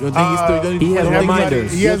mean? You don't think he has everybody-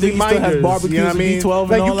 reminders. He You has don't think he still has reminders. barbecues You know what I with mean? B12 and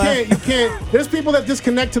like all that? you can't. There's people that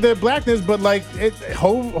disconnect to their blackness, but like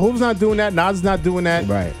Hove's not doing that. Nas is not doing that.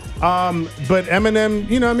 Right. But Eminem,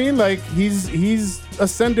 you know what I mean? Like he's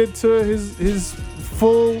ascended to his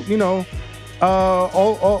full, you know,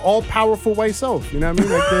 all powerful white self. You know what I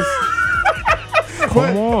mean? Like this.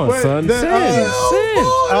 Come on, son. Sin.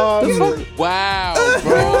 Wow,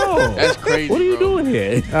 bro. That's crazy. What are you bro. doing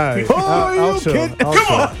here? All right, Oh, I'll you chill. kid.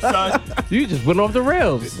 I'll chill. You just went off the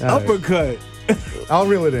rails. All right. Uppercut. I'll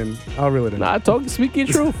reel it in. Nah, speak your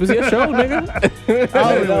truth. It's your show, nigga.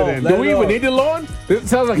 I'll reel it in. Do we even need the lawn? It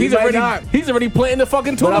sounds like he's might not. already planting the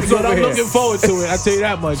fucking But tulips. I'm looking forward to it. I tell you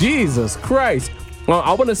that much. Jesus Christ. Well,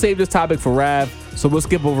 I want to save this topic for Rav. So we'll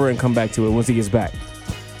skip over and come back to it once he gets back.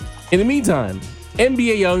 In the meantime,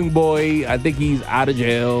 NBA YoungBoy, I think he's out of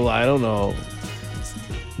jail. I don't know.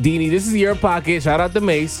 Deanie, this is your pocket. Shout out to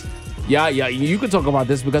Mace. Yeah, you can talk about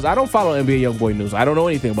this because I don't follow NBA YoungBoy news. I don't know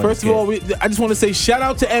anything about First this of all, I just want to say shout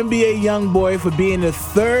out to NBA YoungBoy for being the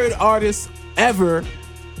third artist ever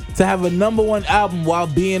to have a #1 album while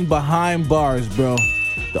being behind bars, bro.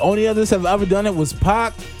 The only others have ever done it was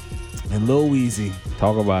Pac and Lil Weezy.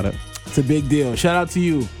 Talk about it. It's a big deal. Shout out to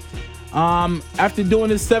you. After doing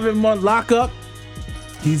his 7-month lockup,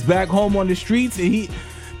 he's back home on the streets, and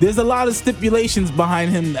there's a lot of stipulations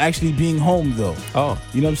behind him actually being home, though. Oh,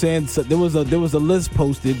 You know what I'm saying? So there was a list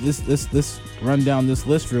posted. Let's run down this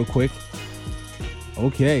list real quick.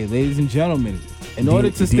 Okay, ladies and gentlemen, in order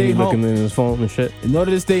to stay looking home, in his phone and shit. in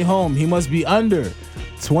order to stay home, he must be under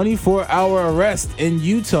 24-hour arrest in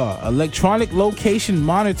Utah, electronic location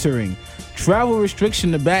monitoring, travel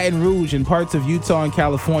restriction to Baton Rouge and parts of Utah and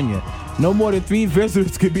California. No more than 3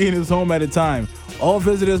 visitors could be in his home at a time. All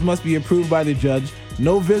visitors must be approved by the judge.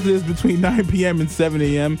 No visitors between 9 p.m. and 7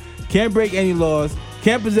 a.m. Can't break any laws.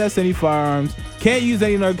 Can't possess any firearms. Can't use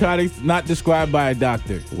any narcotics not described by a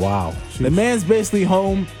doctor. Wow. The man's basically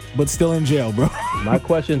home, but still in jail, bro. My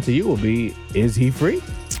question to you will be, is he free?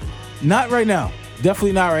 Not right now.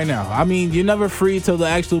 Definitely not right now. I mean, you're never free till the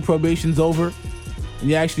actual probation's over and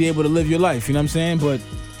you're actually able to live your life. You know what I'm saying? But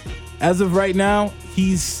as of right now,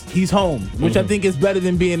 he's home, which I think is better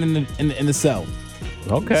than being in the cell.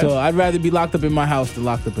 Okay. So I'd rather be locked up in my house than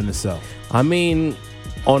locked up in the cell. I mean,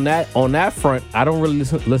 on that front, I don't really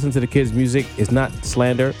listen to the kids' music. It's not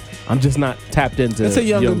slander. I'm just not tapped into. It's a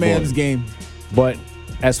younger young man's boy. game. But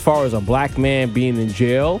as far as a black man being in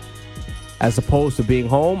jail, as opposed to being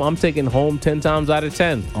home, I'm taking home 10 times out of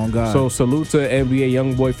 10. On God. So salute to NBA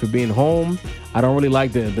YoungBoy for being home. I don't really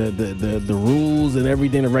like the rules and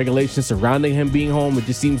everything, the regulations surrounding him being home. It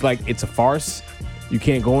just seems like it's a farce. You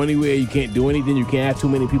can't go anywhere. You can't do anything. You can't have too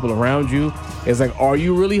many people around you. It's like, are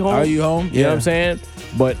you really home? Are you home? You know what I'm saying?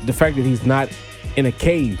 But the fact that he's not in a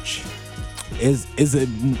cage is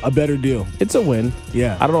a better deal. it's a win.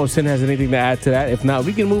 Yeah. I don't know if Sin has anything to add to that. If not,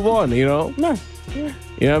 we can move on, you know? No. You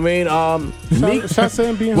know what I mean? Meek, Shout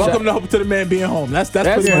saying being Welcome to the man being home. That's pretty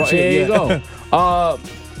much there it. you go.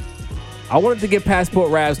 I wanted to get Passport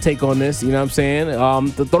Rav's take on this. You know what I'm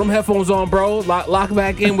saying? Throw them headphones on, bro. Lock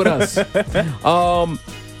back in with us.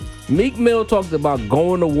 Meek Mill talked about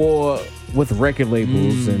going to war with record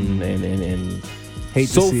labels and Hate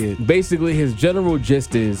to see it. basically his general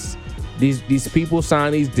gist is these people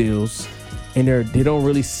sign these deals and they don't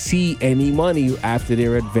really see any money after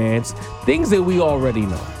their advance. Things that we already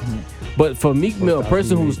know. But for Meek Mill, a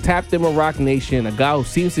person who's tapped in Rock Nation, a guy who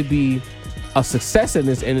seems to be a success in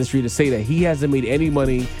this industry, to say that he hasn't made any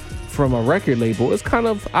money from a record label is kind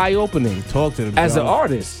of eye-opening. Talk to them. As an dog.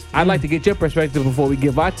 artist, I'd like to get your perspective before we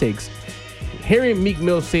give our takes. Hearing Meek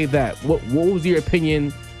Mill say that, what was your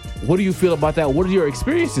opinion? What do you feel about that? What are your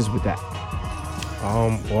experiences with that?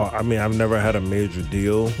 Well, I mean, I've never had a major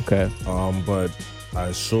deal. Okay. But I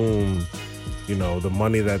assume, the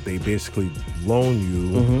money that they basically loan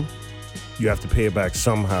you, you have to pay it back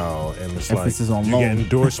somehow. And it's Emphasis like on you loan. get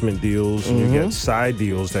endorsement deals and you get side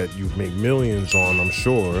deals that you've made millions on, I'm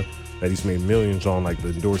sure. That he's made millions on, like the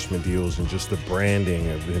endorsement deals and just the branding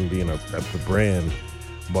of him being at the brand.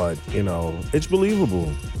 But, it's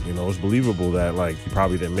believable. It's believable that, like, he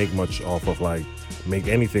probably didn't make much off of, like, make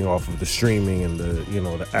anything off of the streaming and the,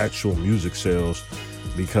 the actual music sales.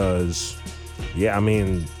 Because, yeah, I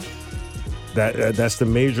mean, that's the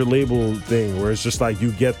major label thing where it's just like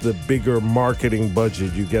you get the bigger marketing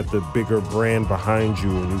budget, you get the bigger brand behind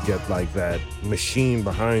you, and you get, like, that machine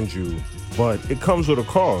behind you. But it comes with a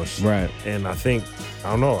cost. Right. And I think,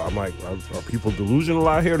 I don't know, I'm like, are people delusional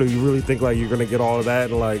out here? Do you really think, like, you're going to get all of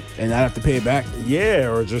that and, like... And I have to pay it back? Yeah,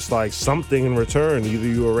 or just, like, something in return. Either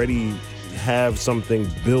you already have something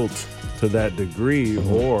built to that degree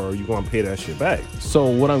or you're going to pay that shit back. So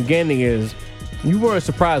what I'm getting is, you weren't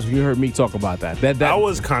surprised when you heard me talk about that. That I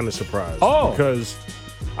was kind of surprised. Oh. Because,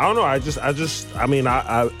 I don't know, I MMG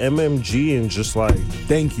and just, like...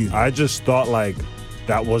 Thank you. I just thought, like...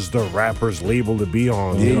 That was the rapper's label to be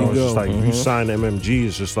on. There you It's go. just like you sign MMG.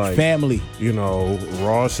 It's just like Family.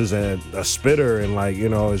 Ross is a spitter and like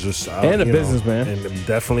it's just And a businessman. and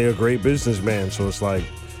definitely a great businessman. So it's like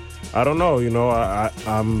I don't know.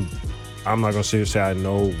 I'm not gonna say I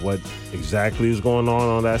know what exactly is going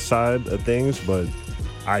on that side of things, but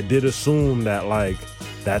I did assume that like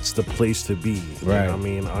that's the place to be. You know Right. what I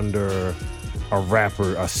mean, under a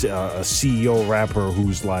rapper, a CEO rapper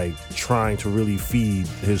who's like trying to really feed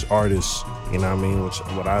his artists, you know what I mean? Which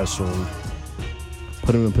what I assumed.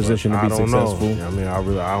 put him in position to I be don't successful.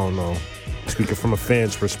 know. I don't know. Speaking from a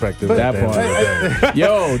fan's perspective, But- at That the end of the day.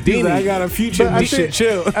 Yo, He's Dini, like, I got a future. But I This shit think-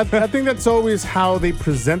 chill. I think that's always how they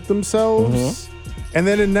present themselves, and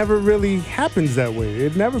then it never really happens that way.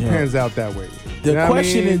 It never pans out that way. The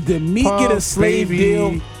question is, did Meek get a slave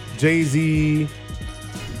deal? Jay-Z,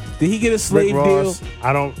 Did he get a Rick slave deal? Ross.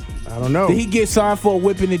 I don't know. Did he get signed for a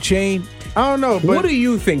whip in the chain? I don't know. But what do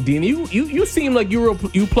you think, Dini? You seem like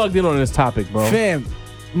you plugged in on this topic, bro. Fam,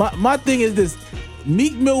 my thing is this.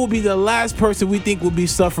 Meek Mill will be the last person we think will be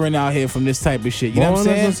suffering out here from this type of shit. You know what I'm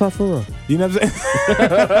saying? You know what I'm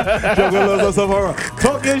saying?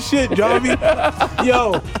 Talk your shit, Jarvie.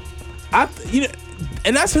 Yo,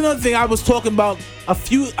 and that's another thing I was talking about a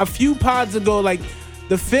few pods ago. Like,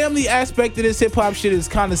 the family aspect of this hip hop shit is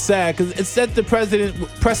kind of sad because it set the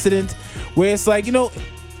precedent where it's like, you know,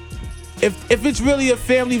 if it's really a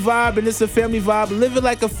family vibe and it's a family vibe, live it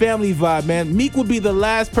like a family vibe, man. Meek would be the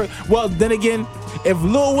last person. Well, then again, if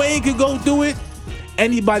Lil Wayne could go do it,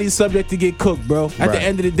 anybody's subject to get cooked, bro. At the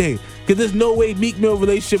end of the day. Because there's no way Meek Mill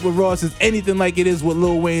relationship with Ross is anything like it is with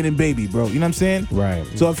Lil Wayne and Baby, bro. You know what I'm saying? Right.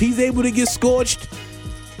 So if he's able to get scorched,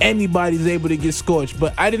 anybody's able to get scorched.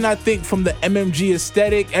 But I did not think from the MMG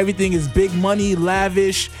aesthetic, everything is big money,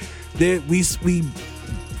 lavish, that we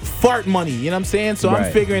fart money, you know what I'm saying? So I'm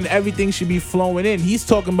Right. figuring everything should be flowing in. He's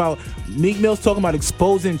talking about, Meek Mill's talking about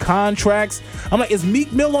exposing contracts. I'm like, is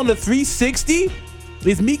Meek Mill on the 360?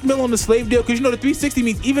 Is Meek Mill on the slave deal? Because you know the 360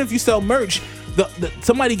 means even if you sell merch,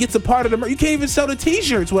 somebody gets a part of the merch. You can't even sell the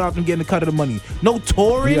t-shirts without them getting a cut of the money. No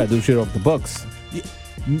touring. You gotta do shit off the books.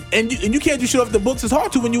 And you can't do shit off the books. It's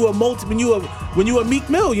hard to when you a Meek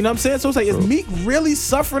Mill. You know what I'm saying? So it's like, is Meek really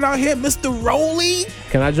suffering out here, Mr. Rolly?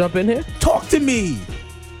 Can I jump in here? Talk to me.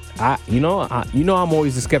 I'm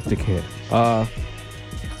always a skeptic here.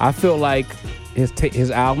 I feel like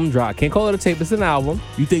his album dropped. Can't call it a tape. It's an album.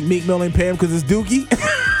 You think Meek Mill ain't paying because it's Dookie?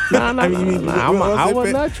 Nah. I was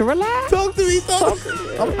pay- not to relax. Talk to me.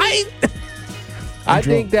 I'm hyped. I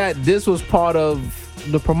think that this was part of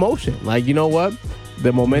the promotion. Like, you know what?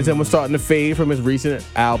 The momentum was starting to fade from his recent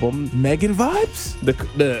album. Megan vibes.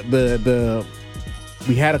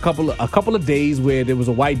 We had a couple of days where there was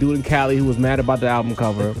a white dude in Cali who was mad about the album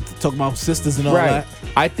cover. Talking about sisters and all Right. that.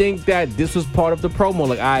 I think that this was part of the promo.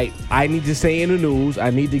 Like, I need to stay in the news. I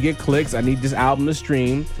need to get clicks. I need this album to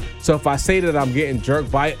stream. So if I say that I'm getting jerked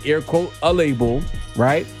by, air quote, a label,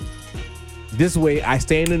 right? This way I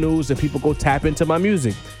stay in the news and people go tap into my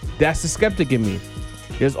music. That's the skeptic in me.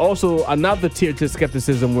 There's also another tier to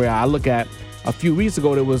skepticism where I look at a few months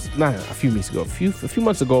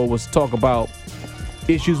ago was talk about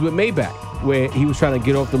issues with Maybach, where he was trying to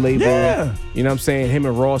get off the label. Yeah. You know what I'm saying? Him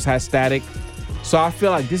and Ross had static. So I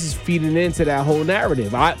feel like this is feeding into that whole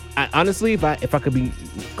narrative. I honestly, if I could be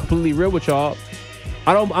completely real with y'all,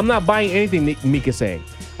 I'm not buying anything Meek is saying.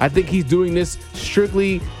 I think he's doing this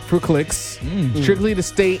strictly for clicks, strictly to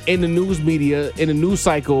stay in the news media, in the news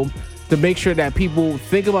cycle, to make sure that people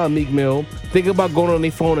think about Meek Mill, think about going on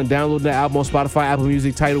their phone and downloading the album on Spotify, Apple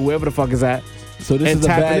Music, Tidal, wherever the fuck is at. So this and is a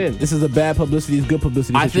tap it bad. in. This is a bad publicity. It's good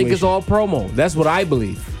publicity. I think it's situation. all promo. That's what I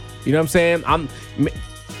believe. You know what I'm saying?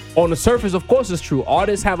 On the surface, of course, it's true.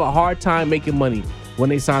 Artists have a hard time making money when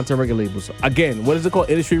they sign to record labels. Again, what is it called?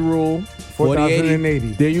 Industry rule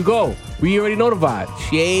 4,080. There you go. We already know the vibe.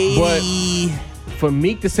 Shady. But for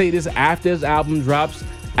Meek to say this after his album drops,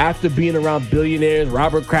 after being around billionaires,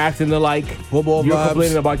 Robert Kraft and the like, Football you're vibes.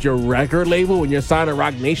 complaining about your record label when you're signing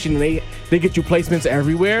Rock Nation and they get you placements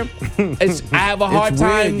everywhere. I have a hard It's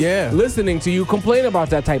weird, time yeah. listening to you complain about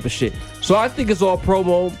that type of shit. So I think it's all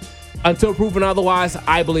promo. Until proven otherwise,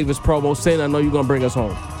 I believe it's promo. Sin, I know you're gonna bring us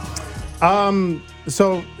home.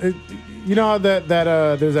 So you know how that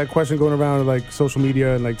there's that question going around like social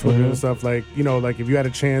media and like Twitter and stuff, like, you know, like if you had a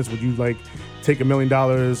chance, would you like take $1 million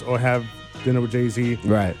or have dinner with Jay-Z?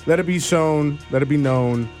 Right. Let it be shown, let it be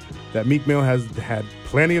known that Meek Mill has had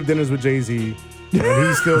plenty of dinners with Jay-Z and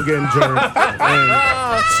he's still getting jerked.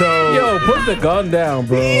 And so Yo, put the gun down,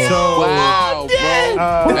 bro. Wow,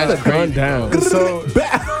 bro. Put That's the gun crazy. down.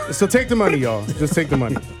 So take the money, y'all. Just take the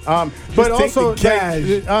money. But take also, the cash.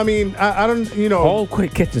 like, I mean, I don't, you know. Oh,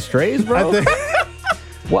 quick catching strays, bro. I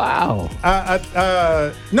think, Wow.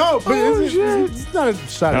 no, but it's not a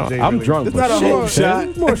shot at Jay. I'm really. drunk, It's but not a shit, more shot.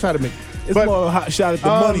 It's more a shot at me. It's But, more a hot shot at the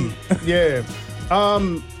money. Yeah.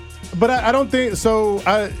 But I don't think so.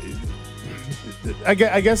 I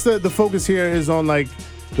guess the focus here is on like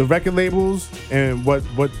the record labels and what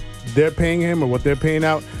they're paying him or what they're paying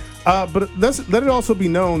out. But let it also be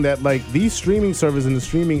known that like these streaming servers in the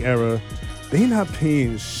streaming era, they not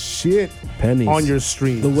paying shit Pennies. on your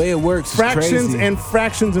streams. The way it works, fractions is crazy. and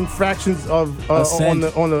fractions and fractions of A cent.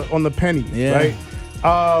 on the penny, Yeah. right?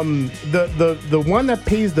 The one that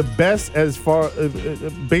pays the best as far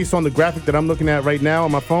based on the graphic that I'm looking at right now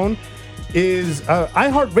on my phone is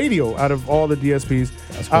iHeartRadio out of all the DSPs.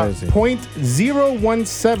 That's crazy.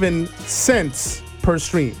 0.017 cents per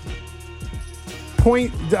stream.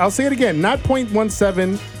 I'll say it again, not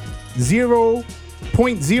 0.17,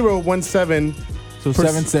 0.017. So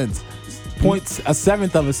 7 cents. A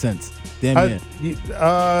seventh of a cent. Damn it.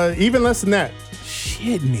 Even less than that.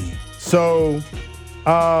 Shit me. So, you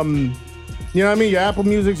know what I mean? Your Apple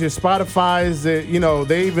Music, your Spotify's, they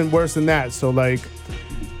even worse than that. So, like,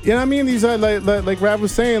 you know what I mean? These are like Rav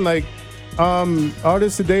was saying, like,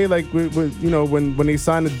 artists today, like, when they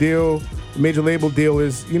sign a deal, major label deal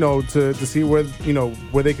is, to see where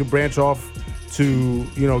they could branch off to,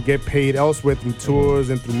 get paid elsewhere through tours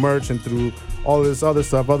and through merch and through all this other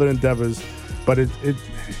stuff, other endeavors. But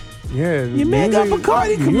yeah. You made up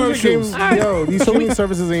Bacardi commercials. These streaming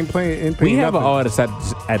services ain't paying We have an nothing. artist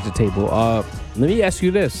at the table. Let me ask you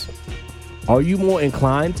this. Are you more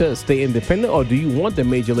inclined to stay independent, or do you want the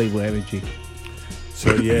major label energy?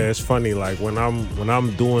 So yeah, it's funny. Like when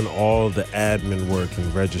I'm doing all the admin work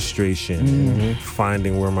and registration, and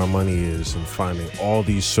finding where my money is, and finding all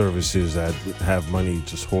these services that have money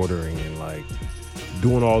just hoarding, and like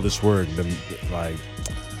doing all this work, like.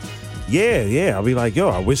 Yeah. I'll be like, yo,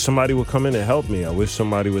 I wish somebody would come in and help me. I wish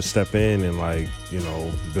somebody would step in and like,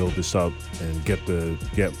 build this up and get the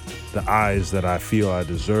eyes that I feel I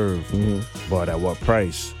deserve. But at what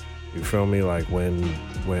price? You feel me? Like when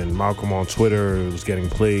Malcolm on Twitter was getting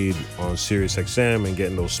played on SiriusXM and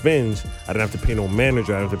getting those spins, I didn't have to pay no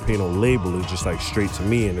manager. I didn't have to pay no label. It was just like straight to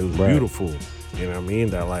me, and it was beautiful. You know what I mean?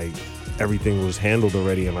 That like everything was handled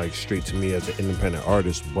already and like straight to me as an independent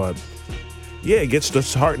artist. But yeah, it gets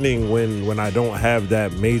disheartening when I don't have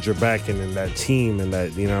that major backing and that team and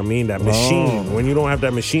that, you know what I mean, that machine. When you don't have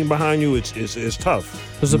that machine behind you, it's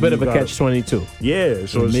tough. It's a bit of a catch-22. Yeah,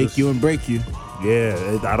 so it's Make just, you and break you.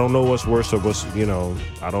 Yeah, I don't know what's worse or what's,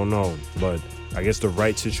 I don't know. But I guess the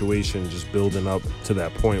right situation, just building up to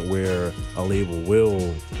that point where a label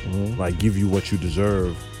will like give you what you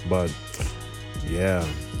deserve. But yeah.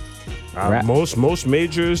 Most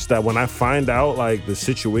majors that when I find out like the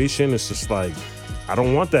situation, it's just like I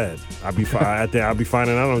don't want that. I'll be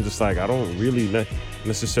finding out. I'm just like I don't really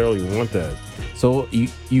necessarily want that. So you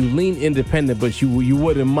lean independent, but you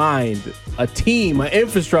wouldn't mind a team, an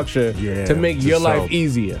infrastructure to make your life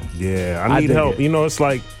easier. Yeah, I need help. It's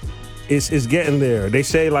like it's getting there. They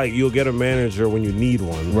say like you'll get a manager when you need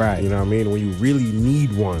one. Right. You know what I mean? When you really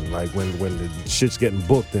need one, like when the shit's getting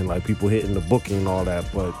booked and like people hitting the booking and all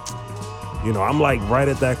that. But I'm like right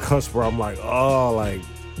at that cusp where I'm like, oh, like,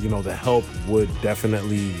 the help would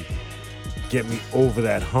definitely get me over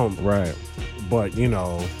that hump. Right. But,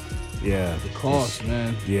 yeah. The cost,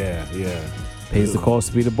 man. Yeah. Pays the cost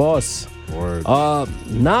to be the boss. Word.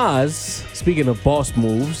 Nas, speaking of boss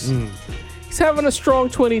moves, he's having a strong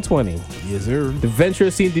 2020. Yes, sir. The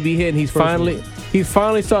ventures seem to be hitting. He's finally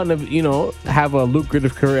starting to, have a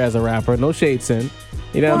lucrative career as a rapper. No shade, Sin.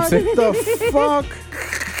 You know what I'm saying? What the fuck?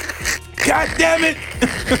 God damn it!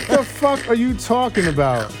 What the fuck are you talking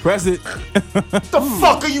about? Press it. The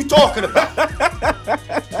fuck are you talking about?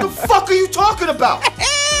 The fuck are you talking about?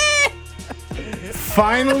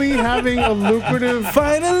 Finally having a lucrative.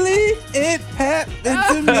 Finally, it happened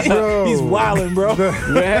to me. Bro. He's wildin', bro.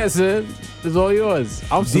 Yeah, Sin. It's all yours.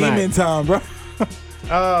 I'm Demon smacked. time, bro.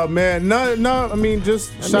 Oh man, no. I mean,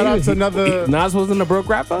 just shout out to another. Nas wasn't a broke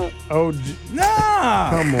rapper. OG. Nah.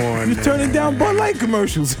 Come on, You man. turning down Bud Light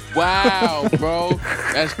commercials. Wow, bro.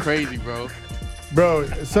 That's crazy, bro. Bro.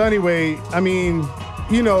 So anyway, I mean,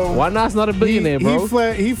 Why Nas not a billionaire, bro?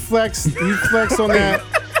 He flexed on that.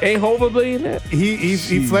 Ain't Hov a billionaire? He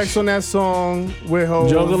flexed on that song with Hov.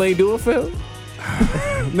 Jungle ain't do it, Phil?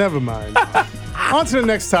 Never mind. On to the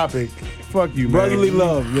next topic. Fuck you, man. Brotherly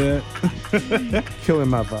love, man. Killing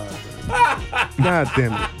my vibe. God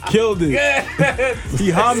damn it. Killed it.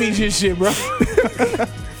 He homies your shit, bro.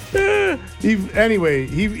 He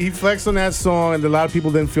flexed on that song, and a lot of people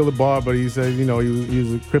didn't feel the bar, but he said, he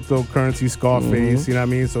was a cryptocurrency Scarface, you know what I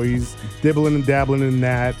mean? So he's dibbling and dabbling in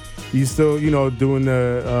that. He's still, doing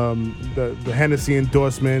the Hennessy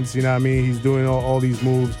endorsements, you know what I mean? He's doing all these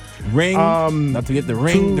moves. Ring, not to get the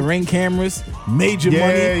ring cameras, major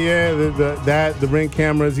money. Yeah, the Ring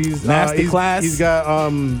cameras. He's Masterclass. He's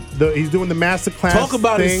got he's doing the masterclass. Talk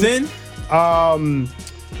about thing, it, Sin.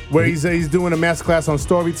 where he's doing a masterclass on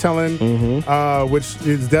storytelling, which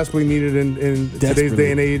is desperately needed in today's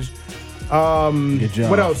day and age. Good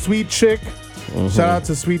job. What else? Sweet Chick. Shout out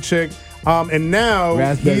to Sweet Chick. And now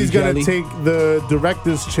Raspberry he's going to jelly. take the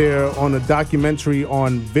director's chair on a documentary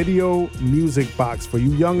on Video Music Box. For you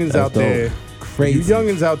youngins out there, Crazy. you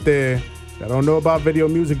youngins out there that don't know about Video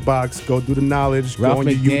Music Box, go do the knowledge. Ralph go on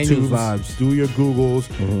your McDaniels YouTubes, vibes. do your Googles.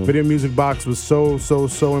 Video Music Box was so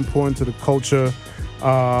important to the culture.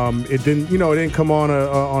 It didn't come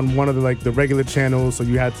on one of the regular channels, so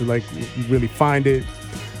you had to really find it.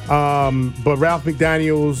 But Ralph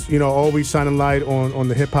McDaniels, always shining light on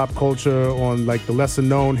the hip hop culture, on the lesser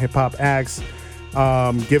known hip hop acts,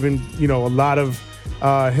 giving a lot of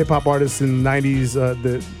hip hop artists in the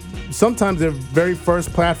 90s sometimes their very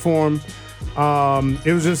first platform.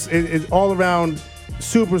 It was just it all around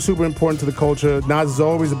super important to the culture. Nas is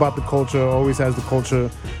always about the culture, always has the culture,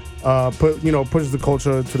 pushes the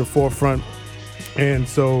culture to the forefront. And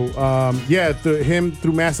so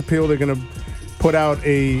through Mass Appeal, they're gonna put out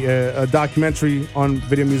a documentary on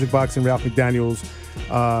Video Music Box and Ralph McDaniels.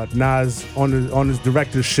 Nas on his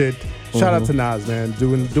director's shit. Shout out to Nas, man,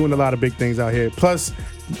 doing a lot of big things out here. Plus,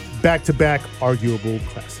 back-to-back arguable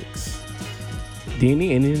classics.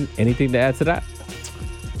 Deanie, anything to add to that?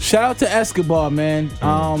 Shout out to Escobar, man.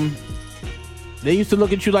 They used to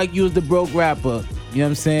look at you like you was the broke rapper. You know what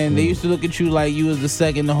I'm saying? They used to look at you like you was the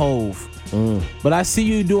second to Hove. But I see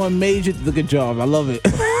you doing major. Good job. I love it.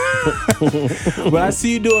 But I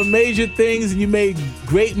see you doing major things, and you made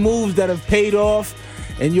great moves that have paid off.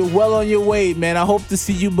 And you're well on your way, man. I hope to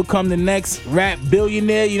see you become the next rap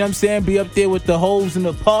billionaire. You know what I'm saying? Be up there with the Hoes and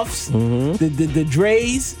the Puffs, the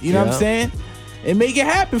Dre's. You know what I'm saying? And make it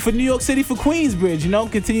happen for New York City, for Queensbridge.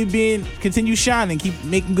 Continue shining, keep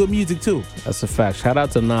making good music too. That's a fact. Shout out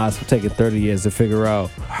to Nas for taking 30 years to figure out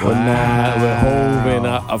what Nas, with Hov and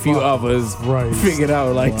a few others figured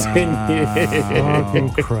out 10 years. Fucking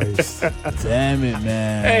Christ. Damn it,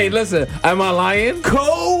 man. Hey, listen, am I lying?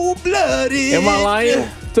 Cold-blooded. Am I lying?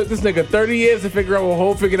 Took this nigga 30 years to figure out what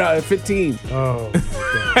Hov figured out at 15. Oh,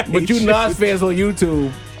 But you Nas fans on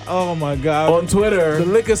YouTube, Oh my God. on Twitter, The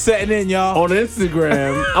liquor setting in, y'all. on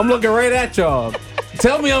Instagram, I'm looking right at y'all.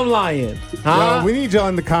 Tell me I'm lying. Huh? yo, we need y'all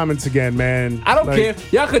in the comments again, man. I don't care.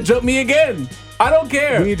 Y'all could jump me again. I don't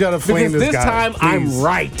care. We need y'all to flame because this guy, time please. I'm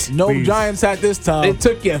right. No Please. Giants hat this time. It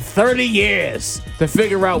took you 30 years to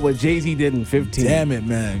figure out what Jay-Z did in 15. Damn it,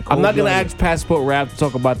 man. I'm not going to Cold-blooded. ask Passport Rap to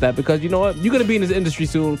talk about that because you know what? You're going to be in this industry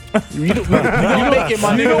soon. You don't make it,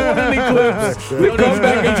 man. You don't want any clips. They'll come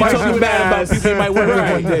back and you talking bad about people you might work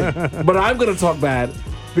with one day. But I'm going to talk bad.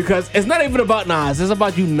 Because it's not even about Nas. It's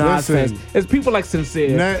about you Nas Listen. fans. It's people like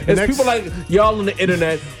Sincere. It's next- people like y'all on the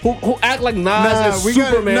internet who act like Nas is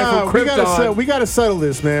Superman from Krypton. We gotta settle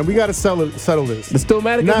this, man. We gotta settle this. The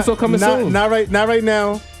Stillmatic episode coming soon. Not right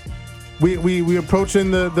now. We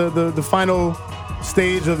approaching the final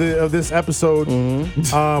stage of this episode.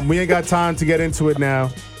 We ain't got time to get into it now.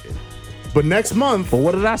 But next month, But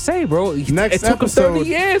what did I say, bro? next it took him episode, 30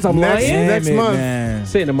 years. I'm next- lying. next Damn it, month. man.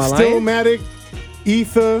 Saying, am I lying? Stillmatic,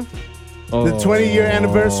 Ether, the 20-year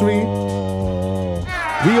anniversary. Oh.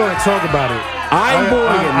 We gonna talk about it. I'm doing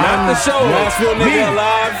it, not the show. Nashville Me. nigga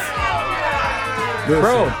alive.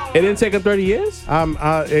 Bro, it didn't take him 30 years?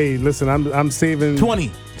 Hey, listen, I'm saving 20.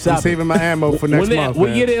 I'm Stop it. saving my ammo for next month. What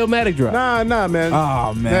man. year did Illmatic drop? Nah, man.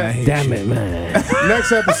 Oh, man. I hate Damn you. it, man.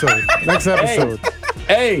 Next episode.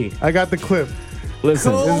 Hey, I got the clip.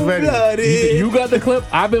 listen. It's ready. Cold-blooded. You got the clip?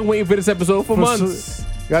 I've been waiting for this episode for months.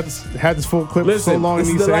 Had this full clip for so Listen, long it This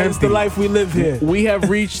is needs the to life, empty. the life we live here. We have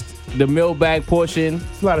reached the mailbag portion.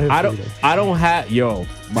 It's a lot of history. I don't have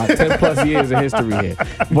about 10 plus years of history here.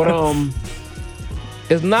 But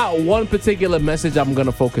it's not one particular message I'm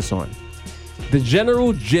gonna focus on. The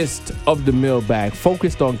general gist of the mailbag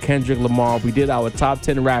focused on Kendrick Lamar. We did our top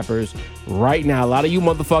 10 rappers right now. A lot of you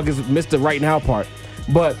motherfuckers missed the right now part.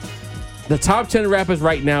 But the top 10 rappers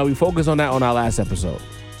right now, we focused on that on our last episode.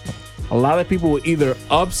 A lot of people were either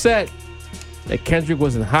upset that Kendrick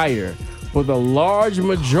wasn't higher, but the large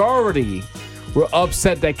majority were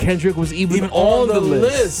upset that Kendrick was even on the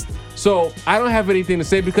list. So I don't have anything to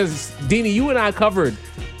say because, Deanie, you and I covered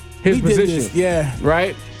his We did position. this, yeah.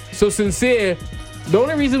 Right? So Sincere, the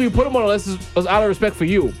only reason we put him on the list was out of respect for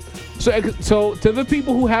you. So to the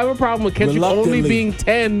people who have a problem with Kendrick only Reluctantly. being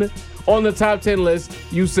 10 on the top 10 list,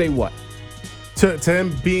 you say what? To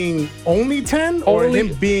him being only 10 or Only-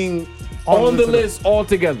 him being On the list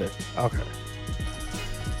altogether. Okay.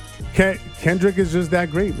 Kendrick is just that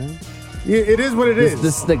great, man. Yeah, it is what it is.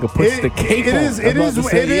 This nigga puts the cape It on. is. I'm It about is. to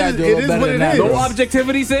say, It you gotta is. do a It little is better what than it that. is. No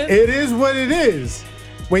objectivity, Sin? It is what it is.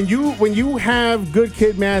 When you have Good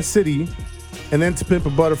Kid, Mad City, and then To Pimp a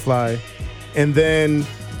Butterfly, and then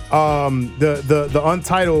the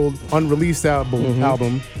untitled unreleased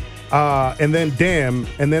album, and then Damn,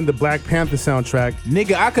 and then the Black Panther soundtrack.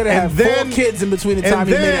 Nigga, I could have had 4 kids in between the time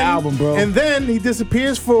he made an album, bro. And then he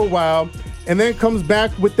disappears for a while, and then comes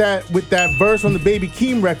back with that verse on the Baby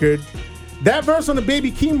Keem record. That verse on the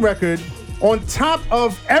Baby Keem record, on top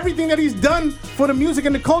of everything that he's done for the music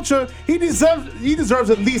and the culture, he deserves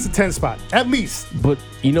at least a 10 spot. At least. But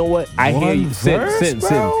you know what? I hear you. Sin.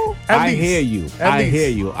 I hear you. I hear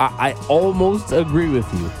you. I almost agree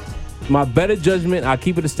with you. My better judgment, I'll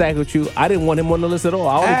keep it a stack with you. I didn't want him on the list at all.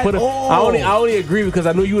 I only agree because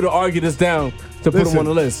I knew you would have argued us down to put him on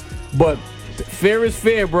the list. But fair is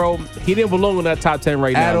fair, bro. He didn't belong in that top 10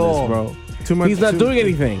 right now, at all, bro. Too much. He's not doing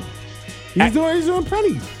anything. He's doing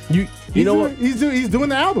plenty. You know what? He's doing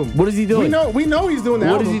the album. What is he doing? We know he's doing the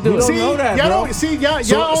What album. is he doing? See, We don't know that,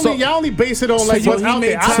 y'all bro. y'all only base it on like so what's he out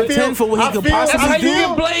made there. top 10 for what he could possibly That's how you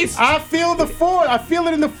do. get placed. I feel the force. I feel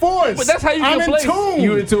it in the force. But that's how you I'm get in placed. tune.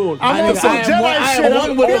 You in tune. I'm on some Jedi shit.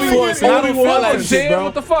 one with the force, and I don't feel like shit, bro.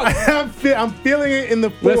 What the fuck? I'm feeling it in the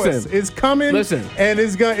force. Listen. It's coming. Listen. And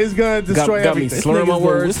it's gonna destroy got me everything. slurring my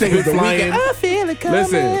words. This nigga's spit the flying. Weeknd. I feel it coming.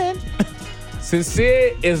 Listen.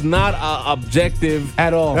 Sincere is not an objective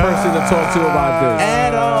at all person to talk to about this.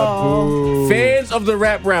 At all. Fans of the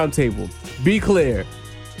Rap Roundtable, be clear.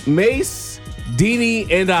 Mace, Deanie,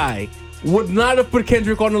 and I would not have put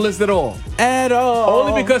Kendrick on the list at all. At all.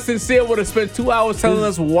 Only because Sincere would have spent 2 hours telling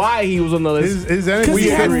us why he was on the list. His energy Because he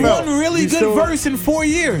had is one real. really He's good still- verse in 4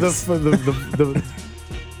 years.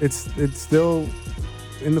 It's still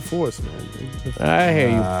in the force, man. I hear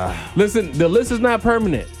you. Listen, the list is not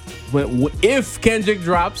permanent. But if Kendrick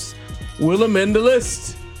drops, we'll amend the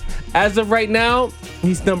list. As of right now,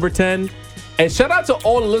 he's number 10. And shout out to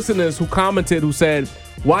all the listeners who commented, who said,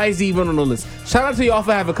 why is he even on the list? Shout out to y'all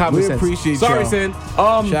for having common We sense. appreciate Sorry, y'all. Sin.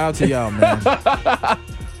 Shout out to y'all, man.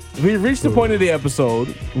 We reached the point of the episode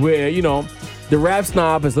where, you know, the rap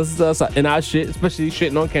snob has listened to us in our shit, especially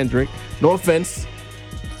shitting on Kendrick. No offense.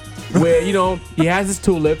 Where, you know, he has his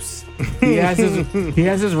tulips. He has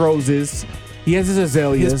his roses. He has his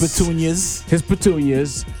azaleas. His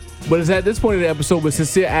petunias. But it's at this point of the episode where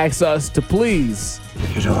Sincere asks us to please.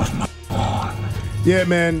 Yeah,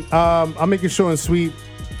 man. I'm making short and sweet.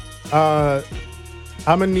 I'm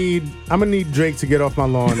gonna need Drake to get off my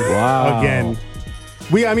lawn again.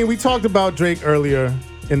 We talked about Drake earlier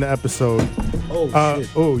in the episode. Oh, shit.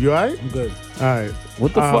 Oh, you all right? I'm good. All right.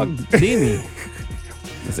 What the fuck, Deanie?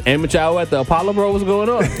 This amateur hour at the Apollo, bro. What's going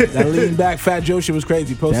on? That lean back Fat Joe shit was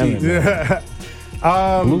crazy. Proceed. Damn it,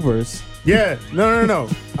 Bloopers. Yeah, no.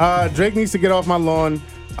 Drake needs to get off my lawn.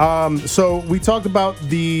 So we talked about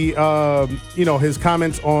the, his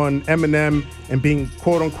comments on Eminem and being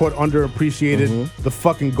quote unquote underappreciated. The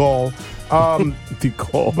fucking gall. The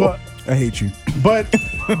call. But I hate you. but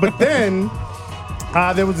then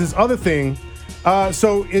there was this other thing.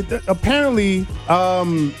 Apparently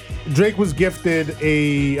Drake was gifted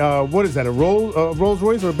a what is that? A Rolls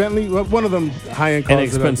Royce or a Bentley? One of them high-end cars. An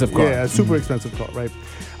expensive car. Yeah, a super expensive car, right?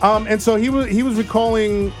 And so he was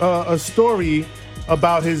recalling a story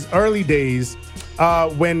about his early days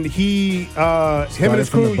when him and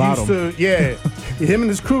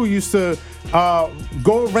his crew used to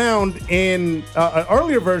go around in an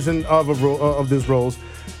earlier version of this Rolls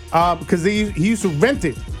because he used to rent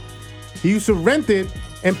it. He used to rent it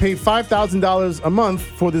and pay $5,000 a month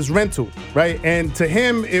for this rental, right? And to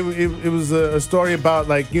him, it was a story about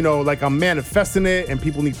like I'm manifesting it, and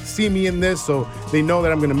people need to see me in this, so they know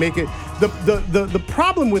that I'm gonna make it. The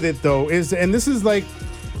problem with it though is, and this is one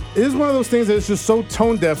of those things that is just so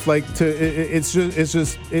tone deaf, it's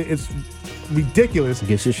ridiculous.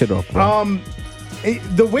 Get your shit off, bro.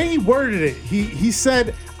 The way he worded it, he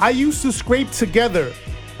said, I used to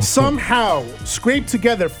somehow scrape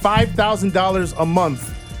together $5,000 a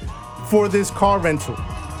month for this car rental,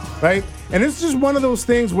 right? And it's just one of those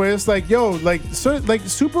things where it's like,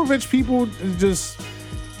 super rich people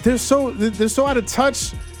they're so out of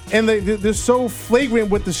touch, and they're so flagrant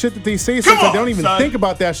with the shit that they say, so they don't even think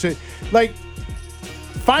about that shit. Like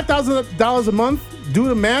 $5,000 a month, do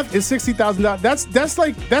the math, is $60,000.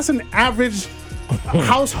 That's an average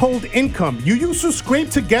household income. You used to scrape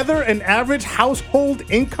together an average household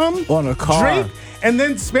income on a car, Drake, and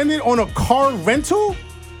then spend it on a car rental?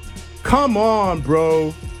 Come on,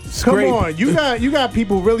 bro. Come on. You got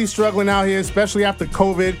people really struggling out here, especially after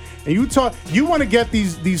COVID. And you want to get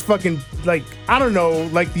these fucking, like, I don't know,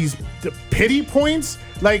 like these pity points.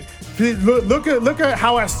 Like, look at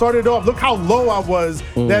how I started off. Look how low I was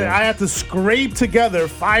that I had to scrape together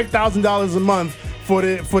 $5,000 a month for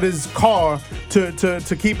this car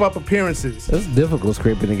to keep up appearances. It's difficult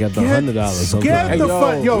scraping together $100. Get the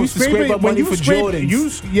fuck, we used to scrape up money for Jordans.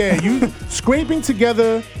 You scraping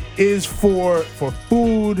together is for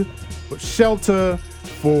food, for shelter,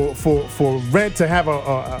 for rent, to have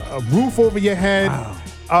a roof over your head. Wow.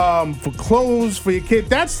 For clothes, for your kid.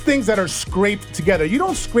 That's things that are scraped together. You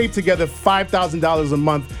don't scrape together $5,000 a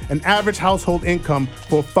month, an average household income,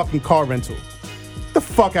 for a fucking car rental. Get the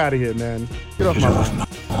fuck out of here, man. Get off my lawn.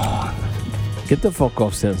 Get the fuck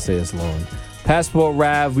off Sensei's lawn. Passport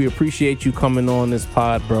Rav, we appreciate you coming on this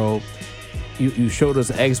pod, bro. You showed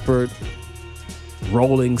us expert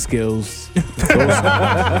rolling skills. Those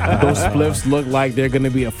spliffs look like they're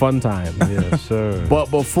gonna be a fun time. Yes, sir.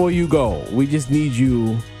 But before you go, we just need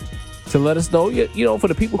you to let us know, you know, for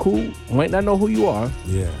the people who might not know who you are,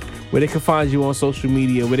 where they can find you on social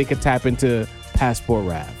media, where they can tap into Passport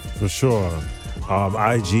Rav. For sure.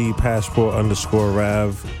 IG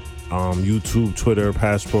Passport_Rav. YouTube, Twitter,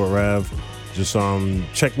 Passport Rav. Just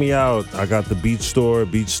check me out. I got the Beach Store,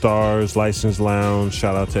 Beach Stars, License Lounge.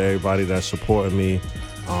 Shout out to everybody that's supporting me.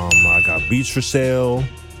 I got beats for sale,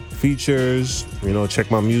 features. You know,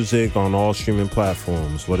 check my music on all streaming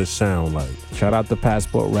platforms. What it sound like. Shout out to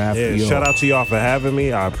Passport Rav. Yeah, shout out to y'all for having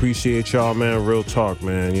me. I appreciate y'all, man. Real talk,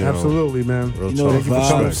 man. You Absolutely, man. Real Thank you for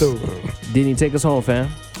coming too. Didn't take us home, fam?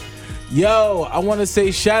 Yo, I want to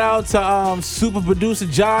say shout out to super producer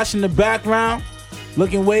Josh in the background,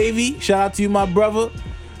 looking wavy. Shout out to you, my brother.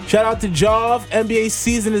 Shout out to Jarv. NBA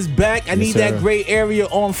season is back. I need that gray area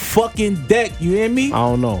on fucking deck. You hear me? I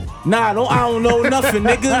don't know. Nah, I don't know nothing,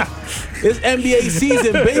 nigga. It's NBA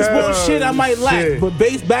season. Baseball shit I might lack, but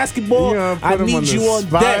basketball, I need you on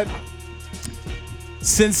deck.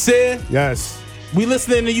 Sincere. Yes. We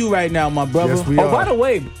listening to you right now, my brother. Yes, we are. By the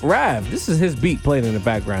way, Rav, this is his beat playing in the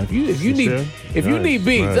background. If you need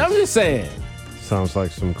beats, nice. I'm just saying. Sounds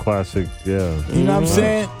like some classic, yeah. You know what I'm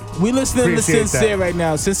saying? We listening Appreciate to Sincere that. right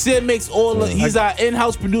now. Sincere makes he's our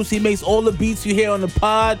in-house producer. He makes all the beats you hear on the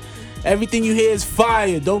pod. Everything you hear is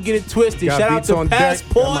fire. Don't get it twisted. Got Shout out beats to on deck.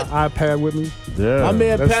 Passport. Got my iPad with me. Yeah. My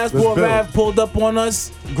man Let's Passport build. Rav pulled up on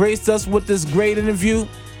us, graced us with this great interview,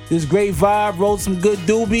 this great vibe, rolled some good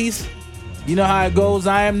doobies. You know how it goes.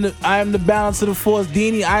 I am the balance of the force,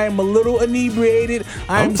 Deanie. I am a little inebriated.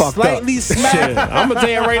 I am slightly smacked. I'm gonna tell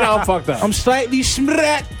you right now, I'm fucked up. I'm slightly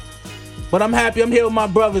smacked, but I'm happy. I'm here with my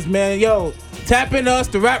brothers, man. Yo, tap in us,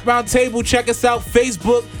 the Rap Round Table. Check us out,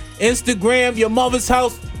 Facebook, Instagram, your mother's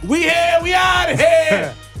house. We here. We out of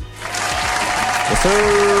here. Yes, sir.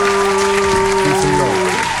 Peace and love.